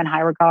hold them in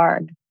high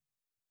regard.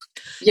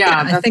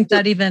 Yeah, I think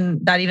that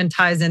even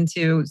ties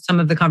into some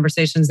of the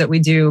conversations that we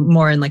do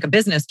more in like a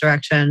business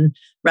direction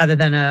rather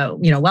than a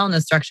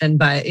wellness direction.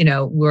 But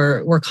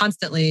we're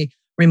constantly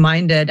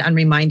reminded and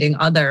reminding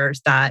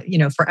others that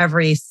for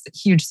every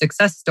huge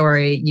success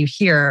story you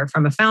hear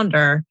from a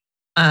founder,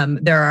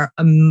 there are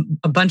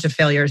a bunch of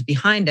failures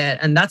behind it,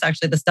 and that's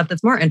actually the stuff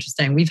that's more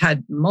interesting. We've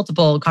had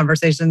multiple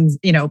conversations,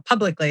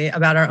 publicly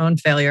about our own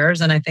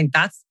failures, and I think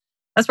that's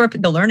where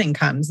the learning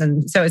comes.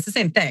 And so it's the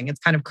same thing. It's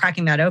kind of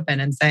cracking that open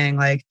and saying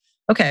like,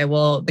 okay,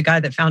 well, the guy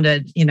that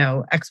founded,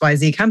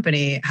 XYZ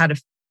company had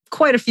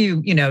quite a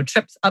few,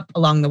 trips up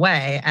along the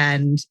way.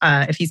 And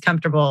if he's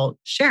comfortable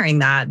sharing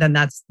that, then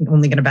that's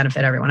only going to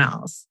benefit everyone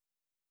else.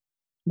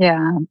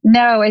 Yeah,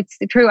 no, it's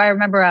true. I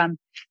remember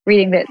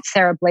reading that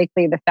Sarah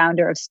Blakely, the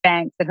founder of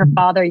Spanx, that her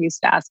father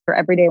used to ask her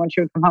every day when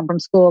she would come home from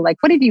school, like,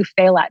 what did you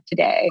fail at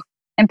today?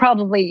 And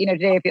probably,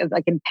 today, if it was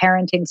like in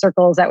parenting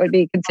circles, that would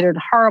be considered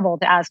horrible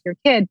to ask your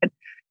kid. But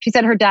she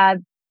said her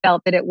dad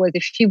felt that it was,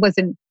 if she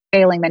wasn't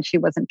failing, then she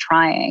wasn't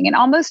trying. And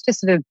almost to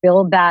sort of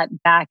build that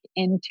back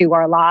into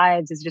our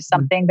lives is just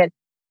something that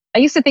I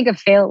used to think of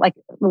fail, like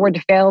the word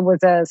to fail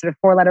was a sort of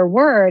 4-letter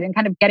word, and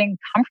kind of getting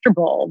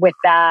comfortable with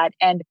that.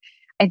 And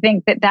I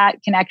think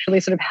that can actually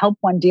sort of help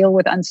one deal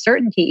with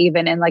uncertainty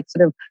even, and like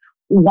sort of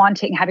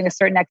having a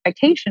certain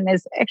expectation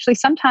is actually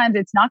sometimes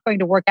it's not going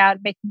to work out.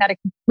 Making that a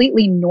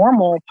completely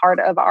normal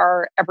part of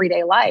our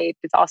everyday life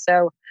is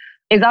also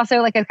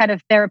like a kind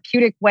of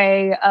therapeutic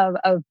way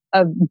of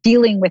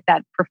dealing with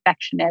that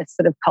perfectionist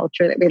sort of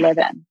culture that we live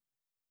in.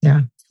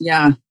 Yeah.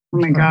 Yeah. Oh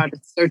my God.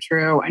 It's so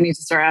true. I need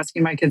to start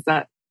asking my kids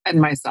that and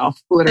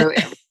myself literally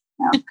every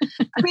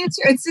I mean,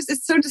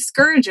 it's so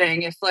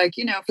discouraging if like,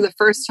 for the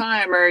first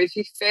time, or if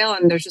you fail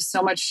and there's just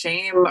so much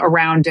shame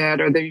around it,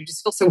 or that you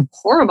just feel so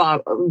poor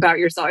about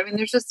yourself. I mean,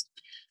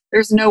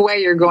 there's no way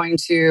you're going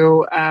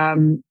to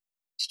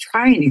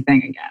try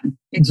anything again.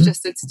 It's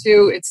just, it's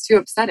too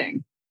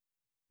upsetting.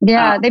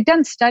 Yeah. They've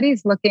done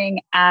studies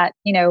looking at,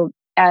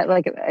 at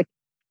like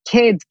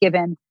kids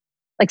given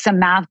like some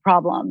math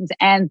problems,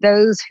 and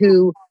those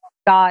who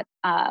got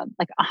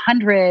like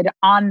 100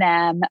 on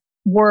them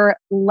were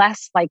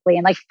less likely,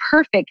 and like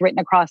perfect written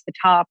across the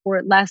top,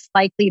 were less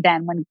likely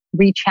than when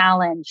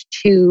re-challenged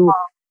to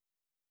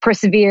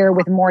persevere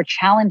with more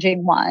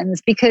challenging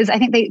ones. Because I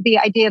think the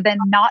idea of then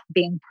not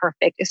being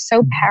perfect is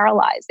so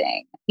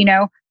paralyzing,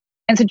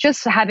 And so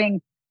just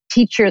having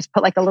teachers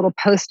put like a little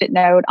Post-it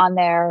note on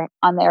their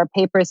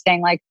papers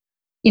saying like,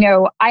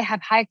 I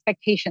have high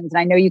expectations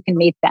and I know you can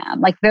meet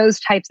them. Like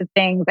those types of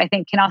things, I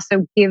think can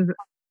also give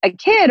a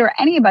kid or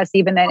any of us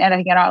even, and I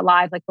think in our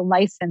lives, like the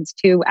license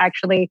to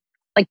actually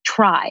like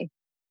try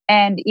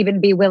and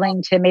even be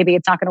willing to, maybe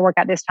it's not going to work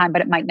out this time,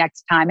 but it might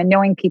next time. And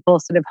knowing people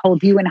sort of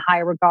hold you in high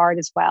regard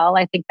as well.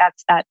 I think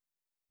that's that.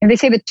 And they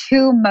say the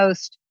two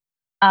most,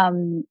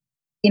 the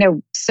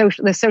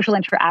social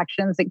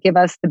interactions that give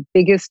us the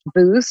biggest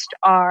boost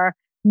are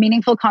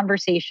meaningful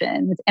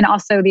conversations, and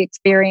also the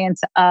experience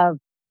of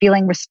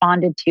feeling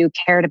responded to,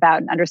 cared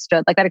about, and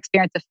understood, like that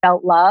experience of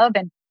felt love.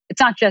 And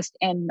it's not just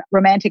in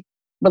romantic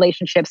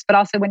relationships, but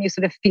also when you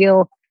sort of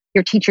feel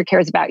your teacher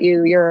cares about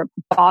you, your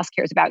boss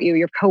cares about you,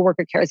 your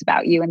coworker cares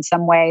about you in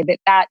some way,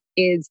 that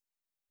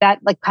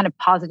like kind of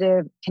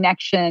positive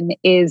connection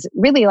is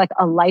really like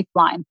a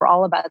lifeline for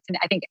all of us. And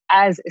I think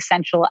as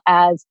essential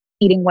as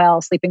eating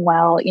well, sleeping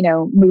well,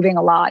 moving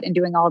a lot and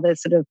doing all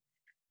this sort of,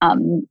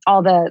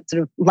 all the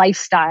sort of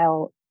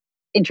lifestyle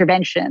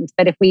interventions.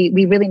 But if we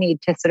really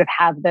need to sort of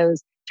have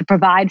those to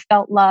provide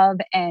felt love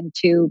and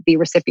to be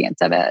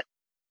recipients of it.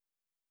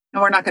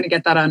 And we're not going to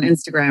get that on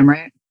Instagram,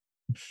 right?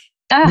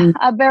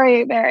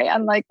 Very, very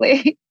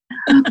unlikely.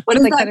 What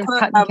is like that kind of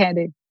cotton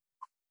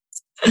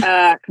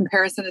candy?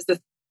 Comparison is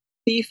the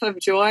thief of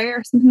joy,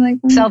 or something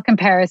like that.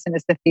 Self-comparison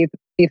is the thief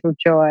of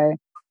joy.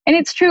 And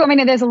it's true. I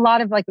mean, there's a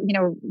lot of like,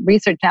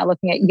 research now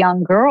looking at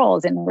young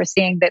girls, and we're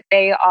seeing that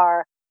they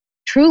are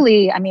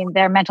truly, I mean,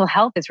 their mental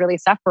health is really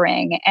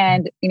suffering.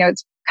 And,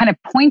 it's kind of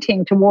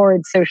pointing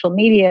towards social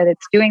media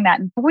that's doing that.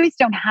 And boys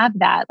don't have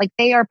that. Like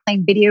they are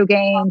playing video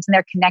games and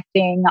they're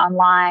connecting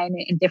online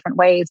in different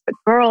ways. But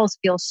girls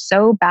feel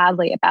so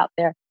badly about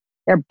their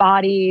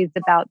bodies,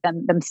 about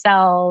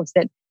themselves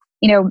that,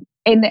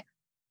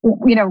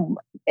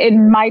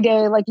 in my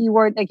day, like you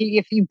were like,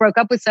 if you broke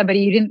up with somebody,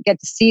 you didn't get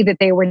to see that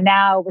they were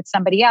now with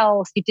somebody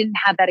else. You didn't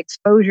have that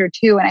exposure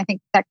to. And I think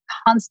that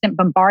constant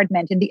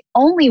bombardment, and the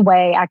only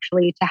way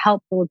actually to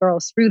help little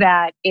girls through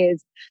that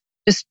is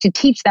just to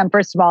teach them,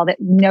 first of all, that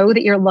know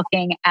that you're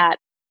looking at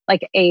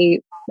like a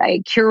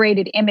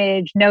curated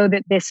image, know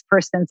that this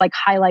person's like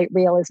highlight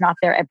reel is not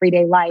their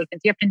everyday life. And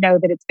so you have to know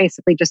that it's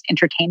basically just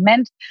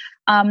entertainment.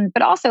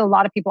 But also a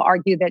lot of people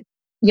argue that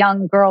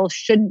young girls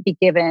shouldn't be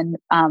given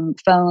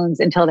phones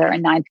until they're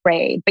in 9th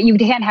grade, but you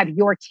can't have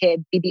your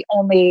kid be the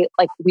only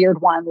like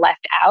weird one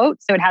left out.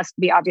 So it has to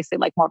be obviously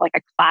like more like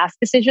a class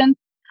decision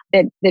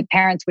that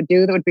parents would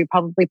do. That would be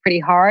probably pretty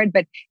hard.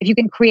 But if you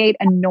can create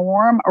a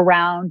norm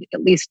around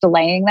at least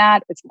delaying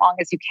that as long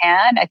as you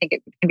can, I think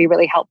it can be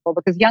really helpful,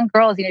 because young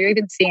girls, you're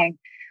even seeing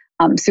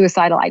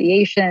suicidal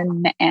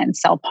ideation and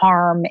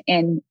self-harm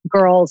in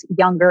girls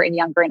younger and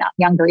younger and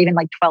younger, even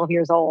like 12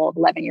 years old,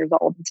 11 years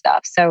old and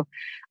stuff. So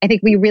I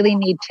think we really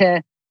need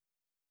to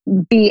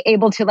be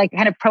able to like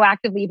kind of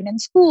proactively, even in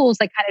schools,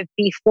 like kind of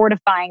be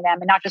fortifying them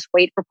and not just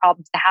wait for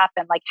problems to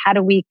happen. Like, how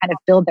do we kind of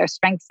build their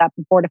strengths up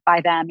and fortify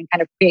them and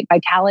kind of create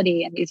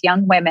vitality in these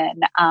young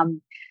women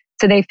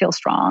so they feel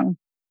strong?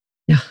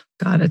 Yeah,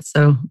 God,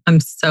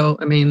 I'm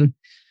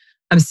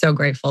so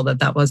grateful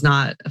that was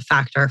not a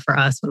factor for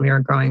us when we were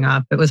growing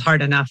up. It was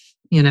hard enough,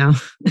 I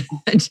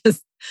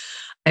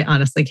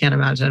honestly can't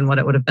imagine what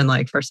it would have been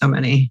like for so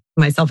many,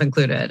 myself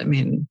included. I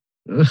mean,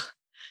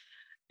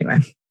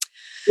 anyway.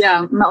 Yeah,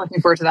 I'm not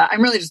looking forward to that.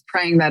 I'm really just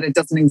praying that it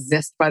doesn't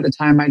exist by the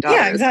time my daughter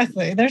Yeah,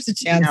 exactly. There's a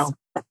chance.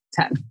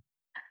 10.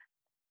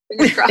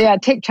 Yeah,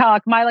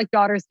 TikTok. My like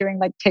daughter's doing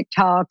like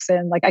TikToks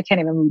and like I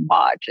can't even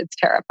watch. It's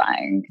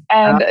terrifying.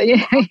 And you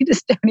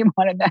just don't even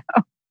want to know.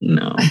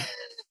 No.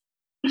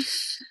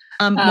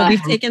 Well,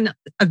 we've taken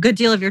a good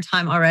deal of your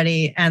time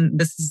already, and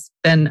this has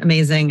been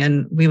amazing.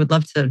 And we would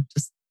love to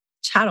just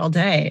chat all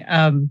day.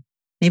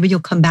 Maybe you'll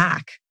come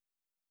back.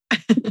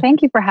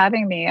 Thank you for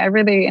having me. I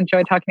really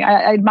enjoy talking.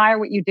 I admire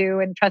what you do,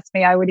 and trust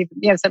me, I would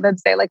even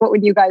sometimes say like, "What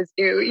would you guys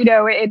do?"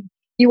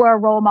 You are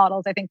role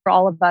models, I think, for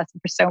all of us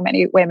and for so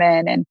many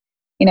women. And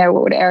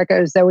what would Erica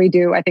or Zoe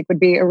do? I think would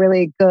be a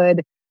really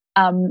good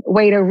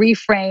way to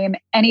reframe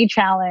any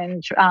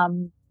challenge.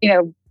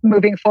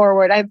 Moving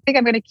forward, I think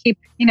I'm going to keep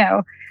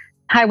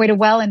Highway to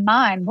Well in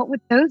mind. What would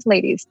those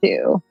ladies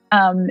do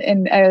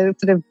in a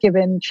sort of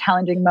given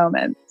challenging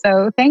moment?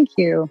 So thank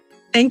you.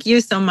 Thank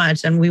you so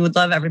much. And we would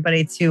love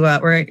everybody to,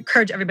 or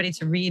encourage everybody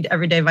to read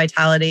Everyday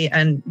Vitality,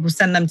 and we'll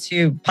send them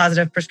to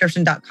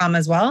positiveprescription.com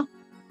as well.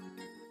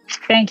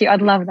 Thank you.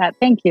 I'd love that.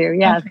 Thank you.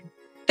 Yeah. Okay.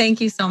 Thank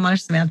you so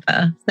much,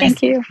 Samantha.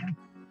 Thank you.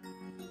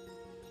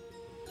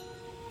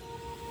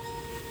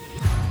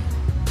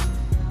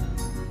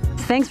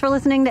 Thanks for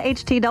listening to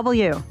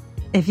HTW.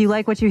 If you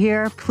like what you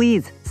hear,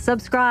 please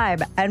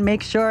subscribe and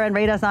make sure and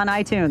rate us on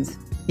iTunes.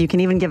 You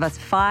can even give us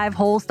 5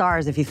 whole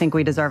stars if you think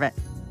we deserve it.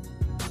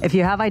 If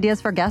you have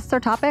ideas for guests or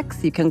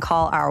topics, you can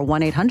call our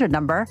 1-800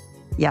 number.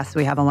 Yes,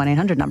 we have a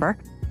 1-800 number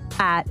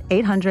at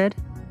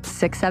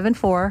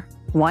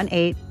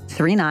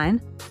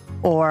 800-674-1839,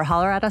 or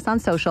holler at us on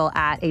social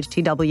at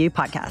HTW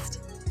Podcast.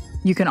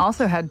 You can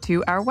also head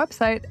to our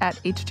website at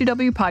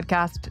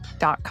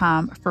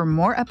htwpodcast.com for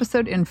more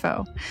episode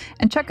info,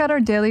 and check out our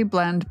Daily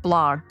Blend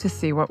blog to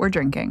see what we're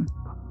drinking.